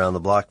 Drive around the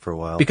block for a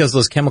while. Because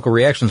those chemical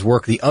reactions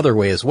work the other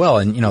way as well.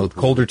 And, with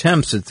colder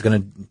temps, it's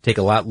going to take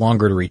a lot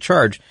longer to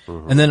recharge.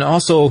 And then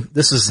also,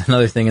 this is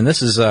another thing, and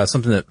this is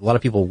something that a lot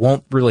of people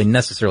won't really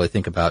necessarily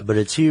think about. But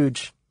it's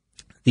huge.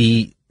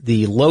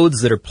 The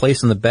loads that are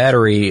placed on the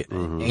battery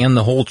and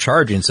the whole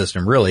charging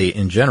system really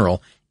in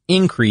general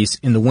increase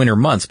in the winter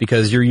months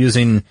because you're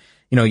using,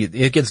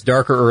 it gets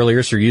darker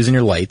earlier, so you're using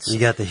your lights. You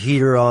got the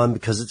heater on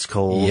because it's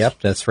cold. Yep,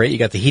 that's right. You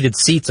got the heated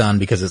seats on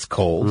because it's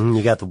cold.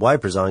 You got the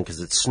wipers on because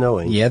it's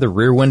snowing. Yeah, the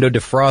rear window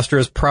defroster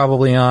is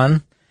probably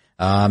on.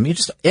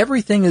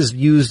 Everything is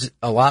used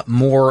a lot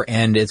more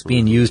and it's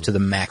being used to the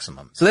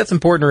maximum. So that's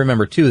important to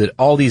remember too, that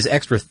all these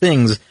extra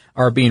things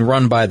are being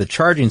run by the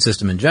charging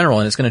system in general,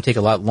 and it's going to take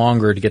a lot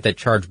longer to get that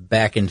charge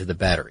back into the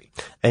battery.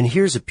 And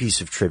here's a piece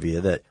of trivia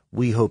that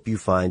we hope you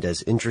find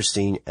as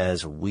interesting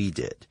as we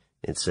did.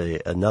 It's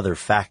another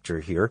factor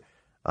here.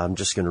 I'm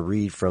just going to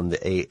read from the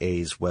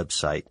AA's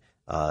website.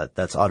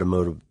 That's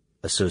Automotive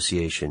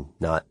Association,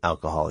 not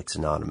Alcoholics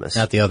Anonymous.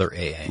 Not the other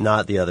AA.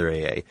 Not the other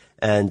AA.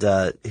 And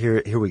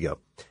here we go.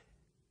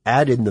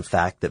 Add in the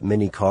fact that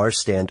many cars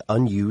stand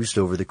unused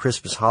over the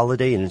Christmas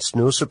holiday, and it's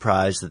no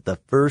surprise that the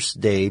first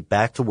day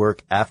back to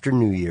work after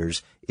New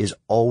Year's is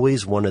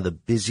always one of the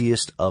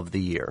busiest of the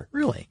year.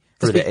 Really?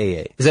 For the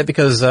AA. Is that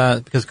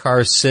because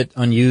cars sit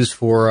unused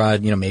for,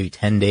 maybe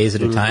 10 days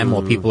at a time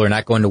while people are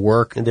not going to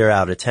work? And they're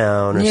out of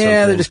town or something.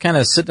 Yeah, they're just kind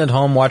of sitting at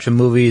home watching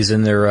movies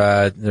in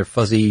their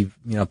fuzzy,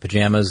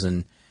 pajamas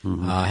and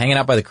hanging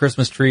out by the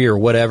Christmas tree or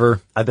whatever.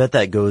 I bet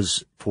that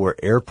goes for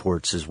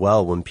airports as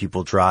well, when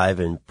people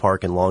drive and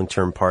park in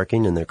long-term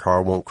parking and their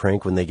car won't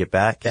crank when they get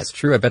back. That's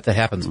true. I bet that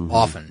happens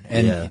often.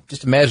 And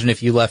just imagine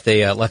if you left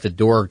a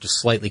door just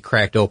slightly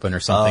cracked open or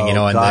something, and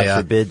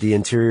God forbid the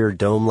interior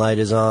dome light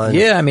is on.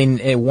 Yeah,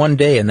 one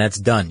day and that's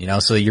done,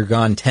 so you're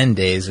gone 10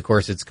 days. Of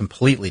course, it's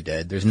completely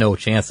dead. There's no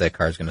chance that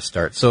car's going to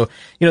start. So,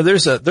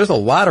 there's a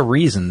lot of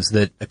reasons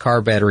that a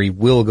car battery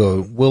will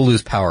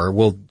lose power,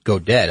 will go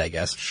dead, I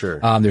guess.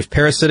 Sure. There's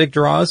parasitic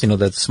draws,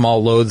 that's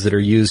small loads that are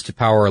used to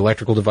power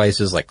electrical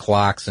devices like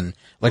clocks and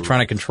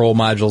electronic control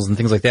modules and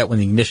things like that when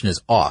the ignition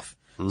is off.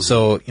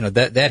 So,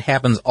 that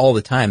happens all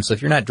the time. So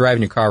if you're not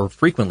driving your car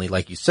frequently,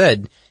 like you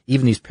said,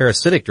 even these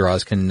parasitic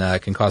draws can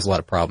cause a lot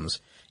of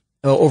problems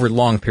over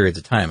long periods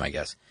of time, I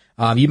guess.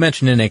 You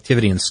mentioned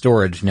inactivity and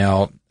storage.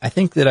 Now, I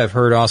think that I've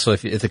heard also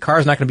if the car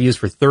is not going to be used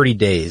for 30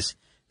 days,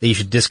 that you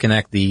should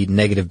disconnect the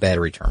negative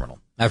battery terminal.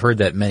 I've heard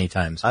that many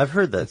times. I've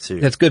heard that too.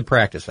 That's good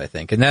practice, I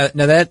think. And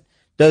that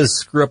does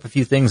screw up a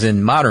few things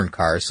in modern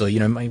cars. So,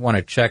 you might want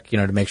to check,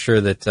 to make sure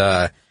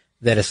that,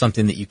 that is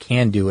something that you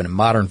can do in a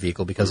modern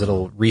vehicle because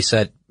it'll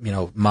reset,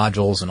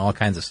 modules and all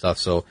kinds of stuff.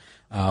 So,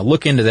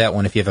 look into that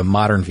one if you have a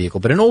modern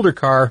vehicle. But an older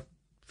car,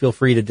 feel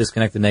free to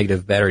disconnect the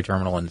negative battery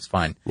terminal and it's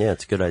fine. Yeah,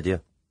 it's a good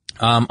idea.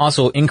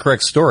 Also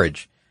incorrect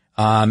storage.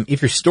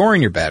 If you're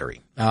storing your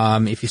battery,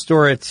 if you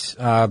store it,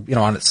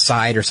 on its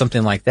side or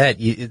something like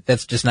that,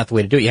 that's just not the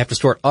way to do it. You have to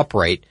store it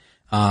upright.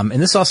 And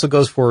this also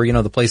goes for,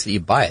 the place that you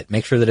buy it.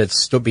 Make sure that it's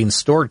still being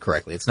stored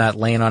correctly. It's not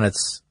laying on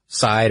its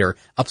side or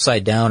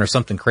upside down or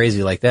something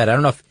crazy like that. I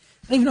don't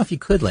even know if you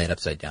could lay it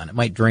upside down. It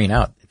might drain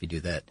out if you do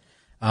that.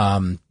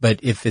 But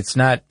if it's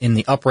not in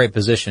the upright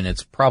position,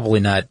 it's probably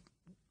not,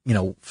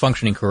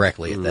 functioning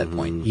correctly at that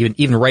point,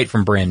 even right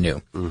from brand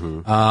new.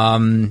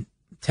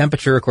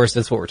 Temperature, of course,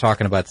 that's what we're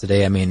talking about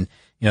today.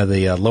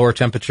 The lower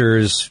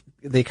temperatures,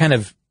 they kind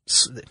of,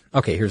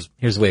 okay,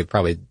 here's the way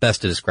probably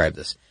best to describe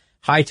this.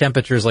 High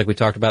temperatures, like we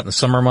talked about in the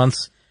summer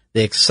months,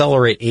 they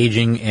accelerate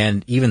aging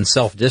and even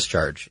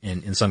self-discharge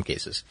in some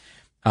cases.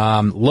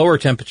 Lower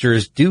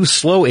temperatures do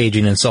slow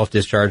aging and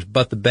self-discharge,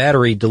 but the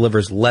battery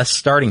delivers less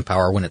starting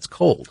power when it's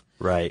cold.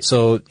 Right.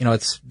 So,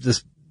 it's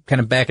this kind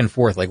of back and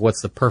forth, like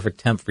what's the perfect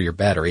temp for your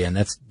battery, and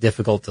that's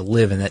difficult to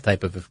live in that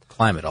type of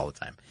climate all the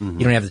time. You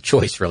don't have the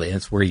choice really, and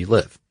it's where you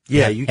live.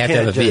 Yeah, you have can't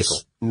to have a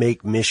vehicle.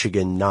 make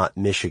Michigan not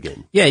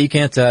Michigan. Yeah, you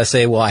can't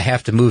say, well, I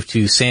have to move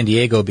to San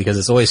Diego because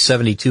it's always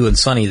 72 and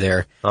sunny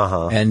there.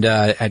 And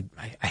I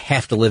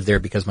have to live there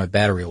because my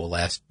battery will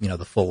last,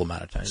 the full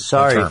amount of time.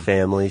 Sorry,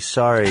 family.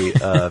 Sorry,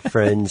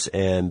 friends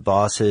and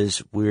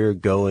bosses. We're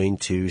going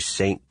to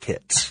St.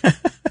 Kitts.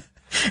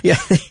 Yeah.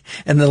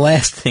 And the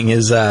last thing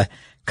is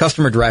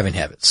customer driving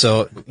habits.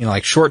 So,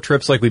 like short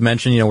trips like we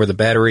mentioned, where the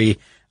battery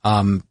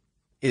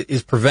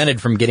is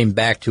prevented from getting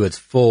back to its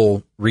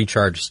full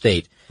recharge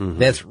state.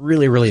 That's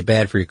really, really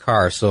bad for your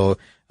car. So,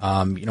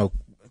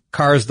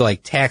 cars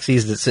like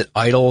taxis that sit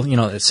idle,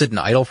 that sit in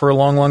idle for a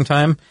long, long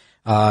time,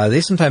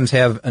 they sometimes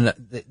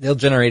they'll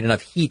generate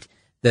enough heat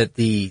that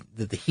the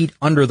heat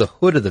under the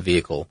hood of the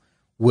vehicle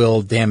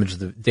will damage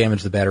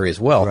the battery as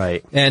well.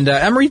 Right. And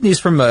I'm reading these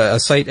from a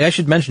site. I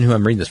should mention who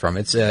I'm reading this from.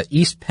 It's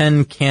East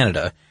Penn,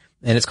 Canada,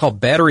 and it's called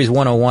Batteries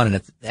 101, and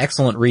it's an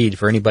excellent read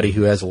for anybody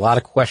who has a lot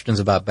of questions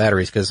about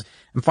batteries, because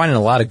I'm finding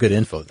a lot of good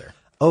info there.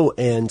 Oh,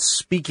 and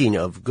speaking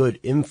of good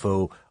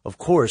info, of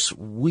course,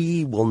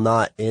 we will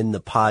not end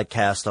the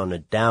podcast on a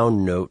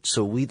down note,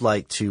 so we'd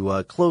like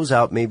to close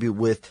out maybe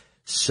with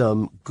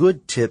some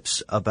good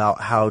tips about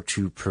how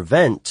to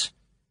prevent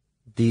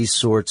these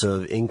sorts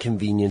of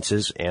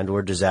inconveniences and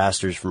or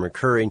disasters from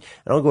occurring.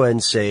 And I'll go ahead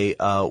and say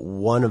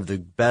one of the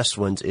best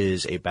ones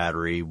is a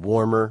battery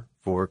warmer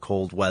for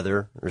cold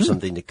weather or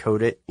something to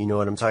coat it. You know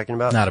what I'm talking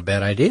about? Not a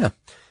bad idea.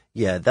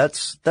 Yeah,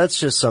 that's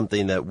just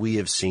something that we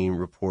have seen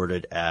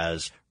reported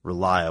as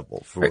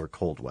reliable for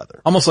cold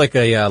weather. Almost like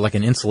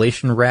an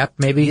insulation wrap,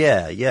 maybe?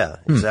 Yeah,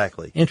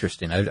 exactly.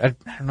 Interesting. I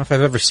don't know if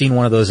I've ever seen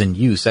one of those in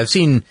use. I've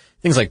seen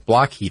things like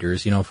block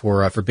heaters,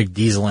 for big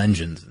diesel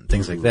engines and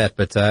things like that,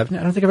 but I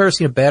don't think I've ever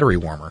seen a battery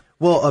warmer.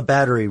 Well, a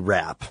battery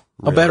wrap.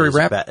 A battery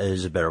wrap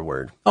is a better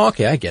word. Oh,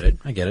 okay, I get it.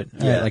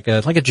 Yeah.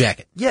 Like a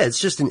jacket. Yeah, it's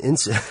just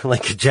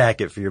like a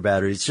jacket for your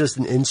battery. It's just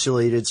an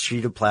insulated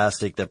sheet of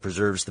plastic that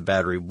preserves the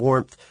battery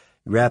warmth.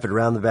 You wrap it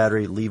around the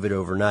battery, leave it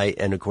overnight,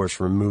 and of course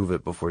remove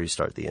it before you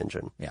start the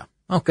engine. Yeah.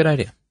 Oh, good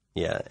idea.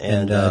 Yeah.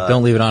 And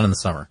don't leave it on in the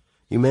summer.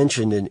 You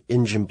mentioned an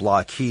engine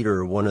block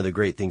heater. One of the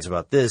great things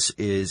about this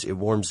is it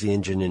warms the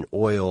engine in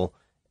oil,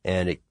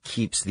 and it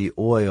keeps the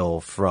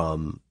oil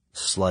from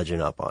sludging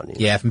up on you.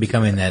 Yeah, from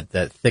becoming that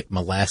thick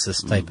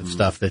molasses type of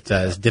stuff that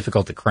is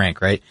difficult to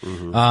crank, right?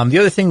 The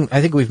other thing, I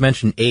think we've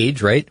mentioned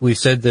age, right? We've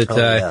said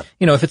that,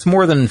 if it's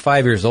more than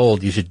 5 years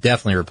old, you should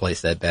definitely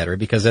replace that battery,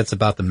 because that's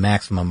about the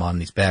maximum on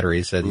these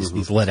batteries,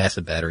 these lead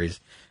acid batteries.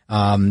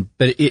 But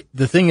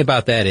the thing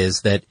about that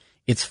is that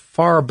it's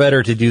far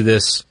better to do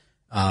this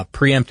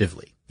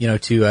preemptively,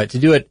 to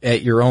do it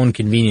at your own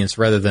convenience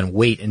rather than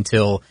wait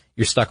until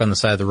you're stuck on the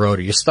side of the road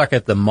or you're stuck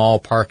at the mall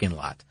parking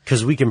lot.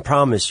 Because we can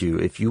promise you,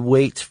 if you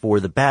wait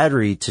for the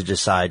battery to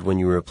decide when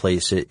you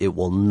replace it, it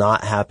will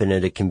not happen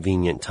at a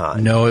convenient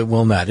time. No, it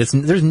will not.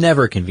 There's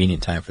never a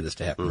convenient time for this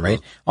to happen, right?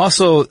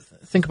 Also,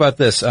 think about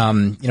this.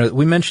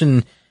 We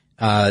mentioned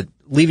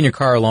leaving your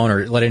car alone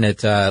or letting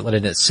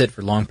it sit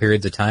for long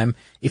periods of time.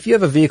 If you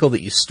have a vehicle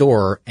that you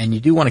store and you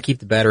do want to keep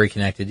the battery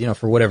connected,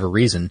 for whatever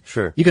reason,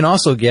 sure, you can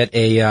also get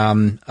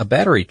a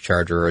battery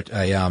charger, or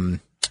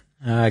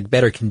a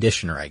battery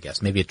conditioner, I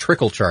guess, maybe a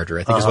trickle charger,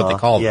 I think is what they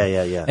call them.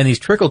 Yeah. And these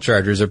trickle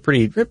chargers are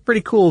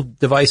pretty cool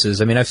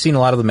devices. I mean, I've seen a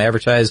lot of them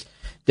advertised.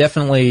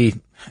 Definitely,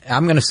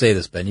 I'm going to say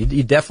this, Ben,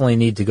 you definitely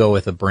need to go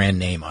with a brand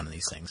name on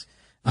these things.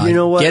 You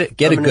know what?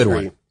 Get a good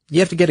one.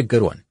 You have to get a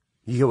good one.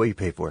 You get what you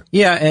pay for.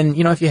 Yeah, and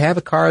if you have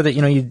a car that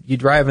you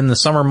drive in the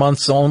summer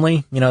months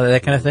only,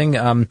 that kind of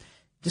thing,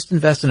 just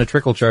invest in a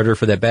trickle charger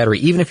for that battery.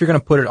 Even if you're going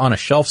to put it on a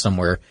shelf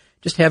somewhere,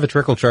 just have a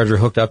trickle charger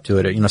hooked up to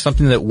it.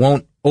 Something that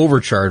won't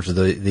overcharge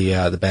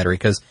the battery,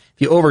 because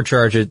if you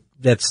overcharge it,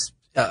 that's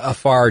a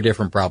far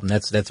different problem.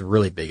 That's a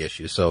really big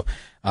issue. So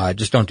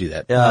just don't do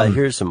that.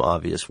 Here's some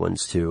obvious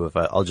ones too.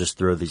 I'll just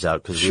throw these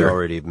out because we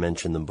already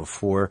mentioned them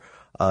before.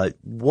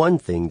 One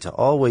thing to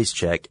always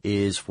check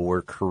is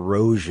for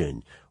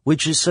corrosion,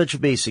 which is such a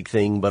basic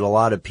thing, but a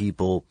lot of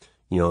people,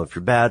 if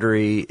your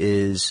battery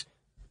is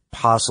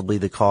possibly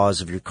the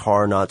cause of your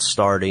car not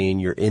starting,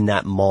 you're in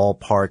that mall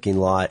parking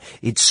lot,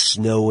 it's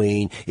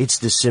snowing, it's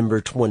December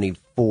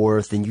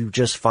 24th, and you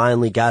just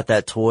finally got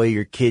that toy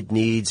your kid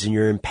needs, and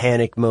you're in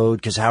panic mode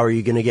because how are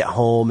you going to get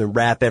home and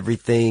wrap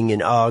everything,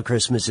 and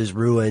Christmas is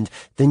ruined,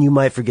 then you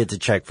might forget to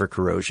check for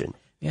corrosion.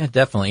 Yeah,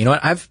 definitely. You know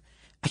what?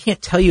 I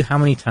can't tell you how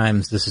many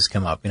times this has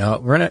come up.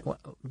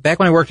 Back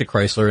when I worked at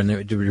Chrysler and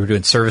we were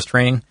doing service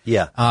training.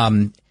 Yeah.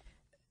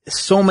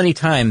 So many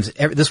times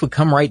this would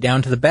come right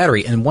down to the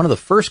battery. And one of the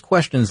first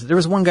questions, there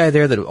was one guy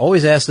there that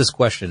always asked this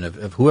question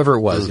of whoever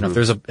it was. If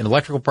there's an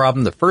electrical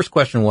problem, the first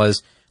question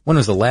was, when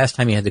was the last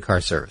time you had the car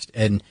serviced?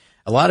 And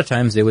a lot of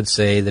times they would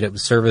say that it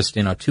was serviced,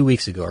 2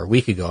 weeks ago or a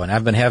week ago. And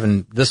I've been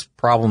having this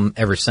problem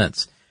ever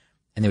since.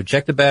 And they would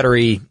check the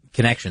battery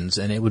connections,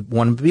 and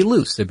one would be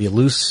loose. There'd be a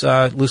loose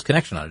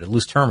connection on it, a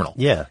loose terminal.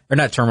 Yeah. Or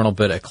not terminal,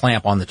 but a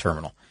clamp on the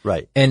terminal.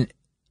 Right. And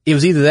it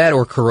was either that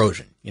or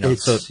corrosion, And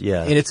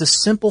it's a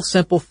simple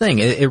thing.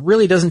 It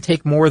really doesn't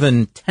take more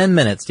than 10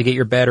 minutes to get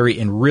your battery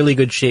in really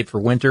good shape for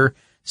winter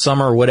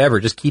summer or whatever,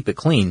 just keep it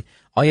clean.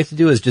 All you have to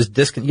do is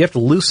just you have to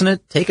loosen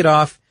it, take it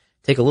off,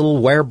 take a little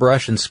wire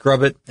brush and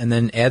scrub it, and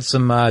then add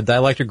some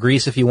dielectric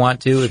grease if you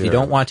want to. Sure. If you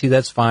don't want to,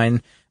 that's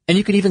fine. And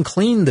you could even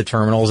clean the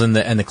terminals and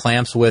the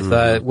clamps with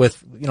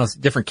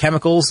different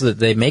chemicals that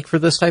they make for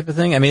this type of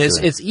thing. I mean,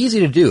 it's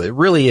easy to do. It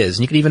really is.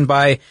 And you can even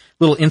buy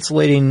little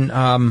insulating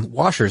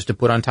washers to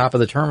put on top of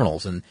the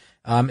terminals. And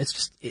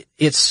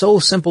it's so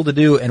simple to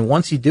do. And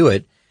once you do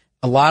it,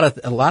 a lot of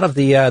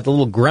the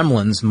little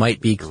gremlins might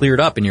be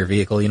cleared up in your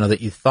vehicle,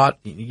 that you thought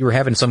you were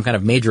having some kind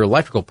of major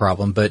electrical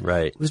problem, but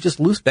it was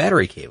just loose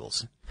battery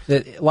cables.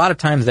 A lot of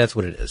times that's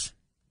what it is.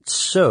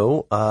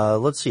 So,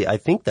 let's see. I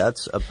think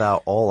that's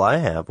about all I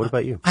have. What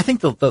about you? I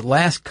think the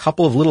last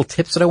couple of little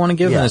tips that I want to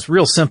give, and it's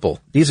real simple.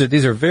 These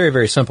are very,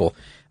 very simple.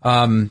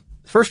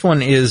 First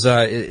one is,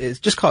 it's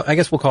just called, I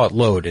guess we'll call it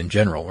load in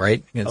general,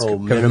 right?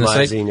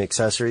 Minimizing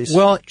accessories?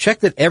 Well, check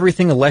that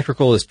everything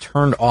electrical is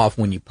turned off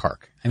when you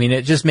park. I mean,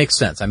 it just makes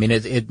sense. I mean,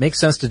 it makes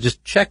sense to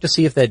just check to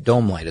see if that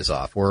dome light is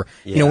off. Or,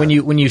 when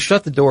you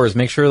shut the doors,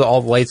 make sure that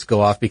all the lights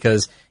go off,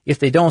 because if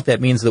they don't,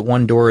 that means that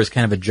one door is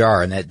kind of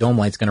ajar and that dome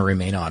light's going to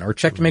remain on. Or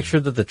check to make sure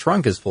that the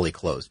trunk is fully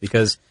closed,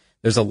 because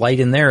there's a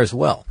light in there as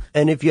well.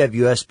 And if you have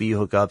USB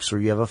hookups or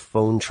you have a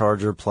phone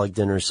charger plugged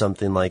in or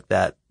something like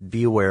that,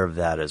 be aware of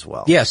that as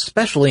well. Yeah,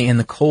 especially in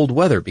the cold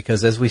weather,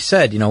 because as we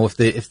said,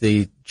 if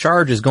the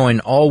charge is going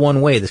all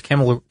one way, this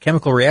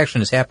chemical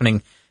reaction is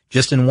happening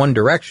just in one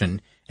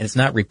direction, and it's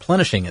not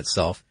replenishing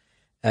itself,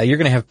 you're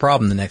going to have a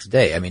problem the next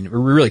day. I mean,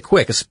 really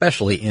quick,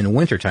 especially in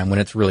wintertime when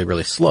it's really,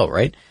 really slow,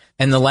 right?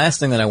 And the last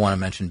thing that I want to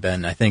mention,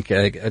 Ben, I think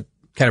kind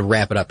of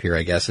wrap it up here,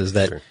 I guess, is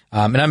that,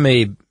 and I'm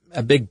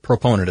a big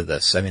proponent of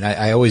this. I mean,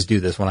 I always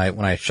do this when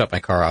I shut my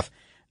car off.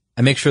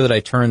 I make sure that I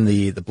turn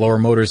the blower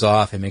motors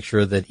off. I make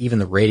sure that even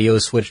the radio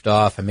is switched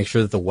off. I make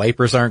sure that the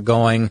wipers aren't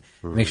going.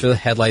 Make sure the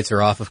headlights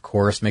are off, of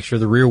course. Make sure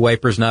the rear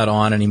wiper's not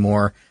on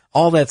anymore.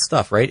 All that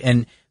stuff, right?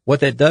 And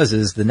what that does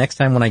is the next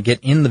time when I get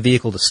in the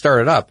vehicle to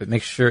start it up, it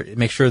makes sure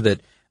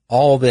that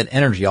all that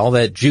energy, all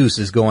that juice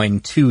is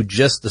going to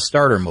just the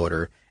starter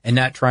motor and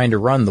not trying to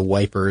run the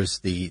wipers,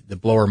 the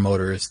blower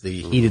motors,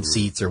 the heated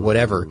seats or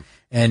whatever.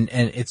 And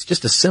it's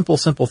just a simple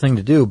thing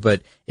to do,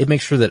 but it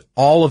makes sure that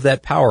all of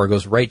that power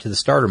goes right to the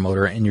starter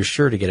motor and you're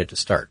sure to get it to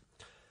start.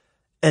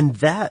 And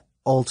that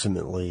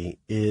ultimately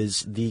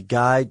is the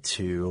guide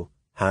to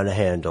how to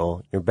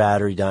handle your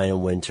battery dying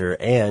in winter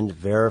and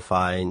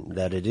verifying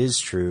that it is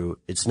true.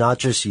 It's not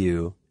just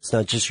you. It's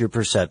not just your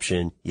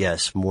perception.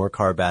 Yes, more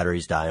car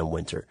batteries die in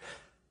winter.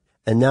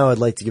 And now I'd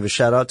like to give a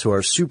shout out to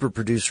our super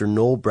producer,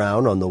 Noel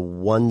Brown, on the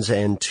ones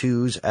and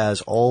twos.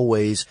 As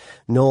always,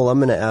 Noel, I'm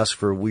going to ask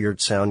for a weird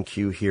sound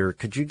cue here.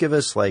 Could you give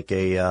us like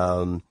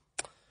an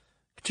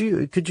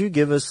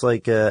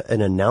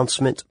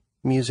announcement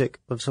music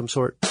of some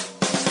sort?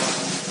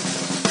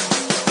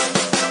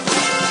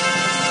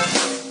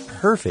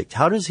 Perfect.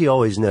 How does he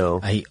always know?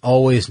 He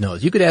always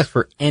knows. You could ask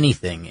for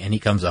anything and he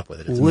comes up with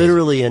it. It's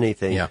literally amazing.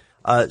 Anything. Yeah.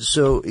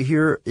 So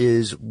here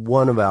is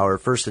one of our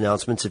first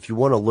announcements. If you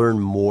want to learn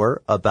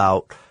more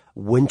about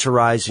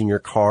winterizing your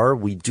car,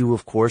 we do,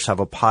 of course, have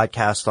a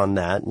podcast on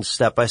that and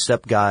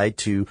step-by-step guide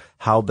to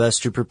how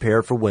best to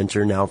prepare for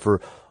winter. Now, for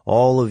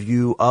all of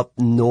you up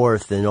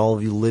north and all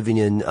of you living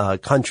in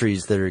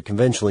countries that are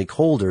conventionally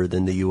colder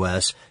than the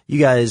U.S., you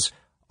guys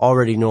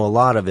already know a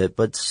lot of it,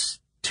 but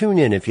tune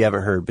in if you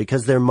haven't heard,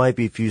 because there might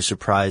be a few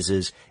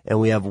surprises.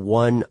 And we have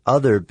one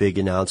other big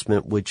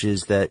announcement, which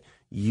is that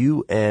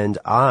you and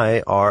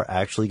I are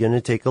actually going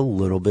to take a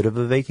little bit of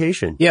a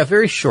vacation. Yeah,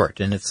 very short,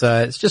 and it's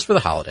just for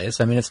the holidays.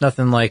 I mean, it's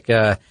nothing like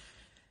we're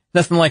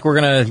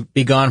going to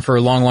be gone for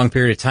a long, long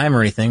period of time or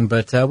anything,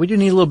 but we do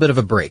need a little bit of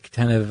a break,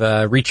 kind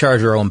of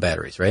recharge our own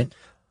batteries, right?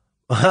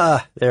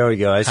 There we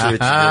go. I see what you did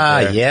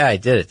there. Yeah, I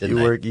did it, didn't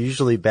I?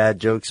 Usually bad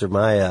jokes are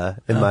my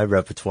my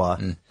repertoire.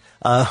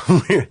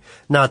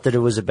 Not that it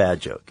was a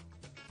bad joke.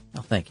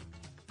 Oh, thank you.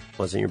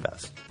 Wasn't your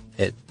best.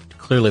 It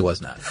clearly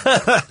was not.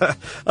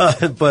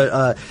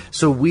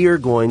 So we are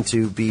going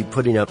to be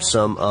putting up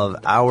some of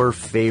our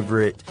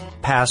favorite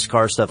past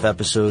Car Stuff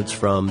episodes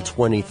from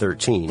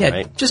 2013, yeah,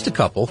 right? Just a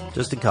couple.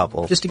 Just a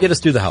couple. Just to get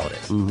us through the holidays.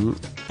 Mm-hmm.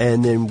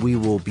 And then we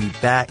will be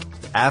back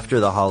after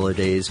the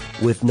holidays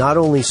with not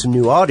only some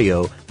new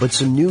audio, but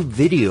some new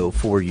video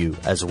for you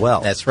as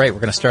well. That's right. We're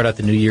going to start out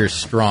the new year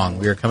strong.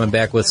 We are coming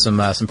back with some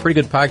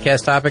pretty good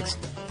podcast topics.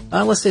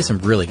 Let's say some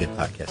really good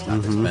podcast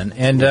topics, Ben.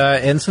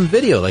 And some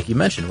video, like you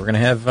mentioned. We're going to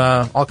have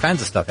all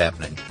kinds of stuff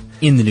happening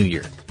in the new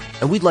year.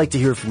 And we'd like to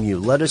hear from you.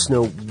 Let us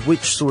know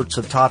which sorts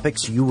of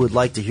topics you would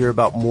like to hear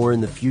about more in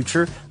the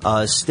future.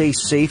 Stay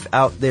safe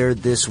out there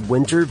this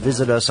winter.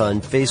 Visit us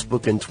on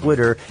Facebook and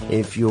Twitter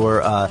if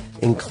you're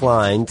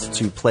inclined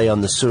to play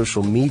on the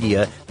social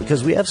media,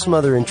 because we have some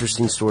other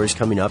interesting stories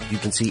coming up. You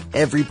can see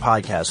every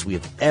podcast we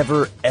have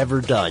ever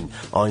done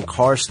on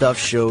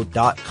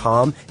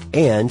carstuffshow.com.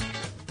 And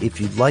if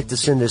you'd like to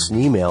send us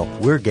an email,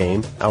 we're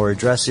game. Our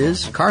address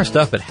is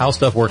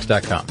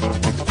carstuff@howstuffworks.com.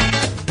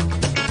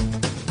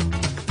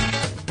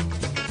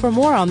 For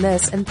more on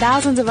this and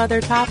thousands of other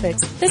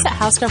topics, visit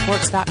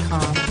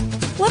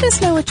howstuffworks.com. Let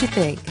us know what you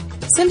think.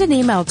 Send an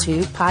email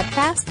to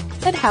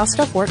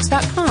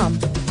podcast@howstuffworks.com.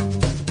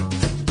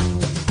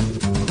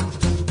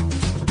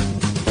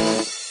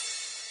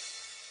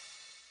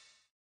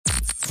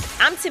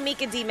 I'm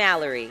Tamika D.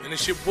 Mallory. And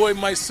it's your boy,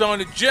 my son,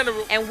 the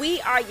General. And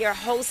we are your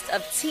hosts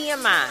of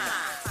TMI.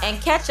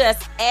 And catch us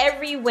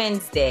every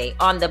Wednesday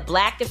on the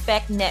Black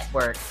Effect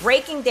Network,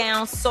 breaking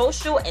down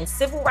social and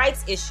civil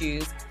rights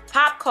issues,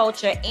 pop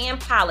culture, and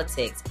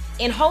politics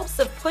in hopes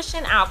of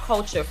pushing our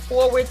culture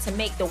forward to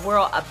make the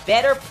world a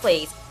better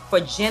place for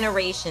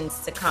generations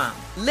to come.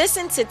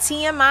 Listen to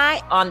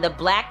TMI on the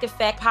Black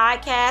Effect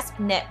Podcast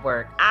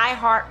Network,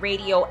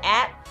 iHeartRadio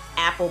app,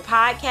 Apple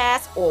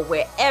Podcasts, or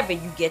wherever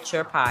you get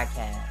your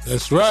podcasts.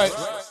 That's right.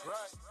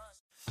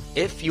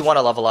 If you want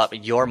to level up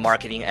your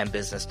marketing and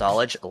business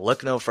knowledge,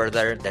 look no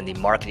further than the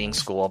Marketing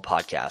School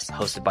podcast,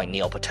 hosted by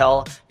Neil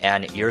Patel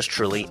and yours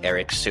truly,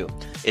 Eric Su.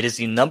 It is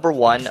the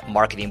 #1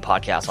 marketing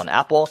podcast on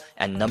Apple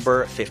and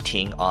number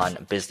 15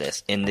 on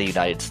business in the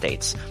United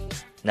States.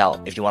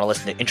 Now, if you want to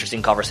listen to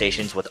interesting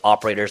conversations with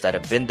operators that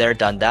have been there,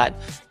 done that,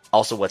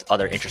 also with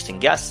other interesting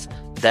guests,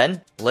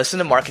 then listen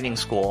to Marketing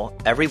School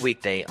every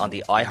weekday on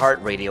the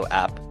iHeartRadio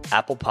app,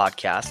 Apple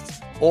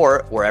Podcasts,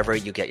 or wherever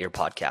you get your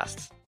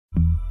podcasts.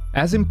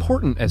 As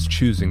important as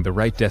choosing the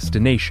right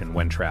destination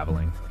when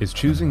traveling is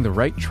choosing the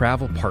right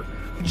travel partner.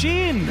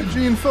 Gene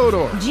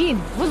Fodor.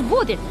 Gene, was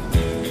good.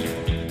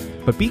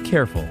 But be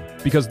careful,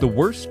 because the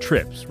worst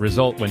trips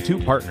result when two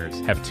partners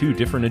have two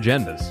different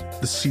agendas.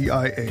 The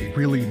CIA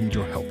really need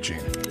your help, Gene.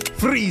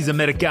 Freeze,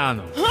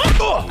 Americano.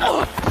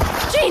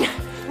 Gene,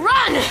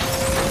 run!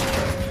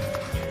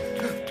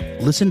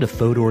 Listen to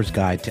Fodor's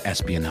Guide to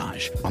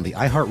Espionage on the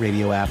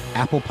iHeartRadio app,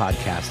 Apple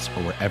Podcasts,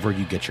 or wherever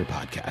you get your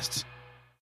podcasts.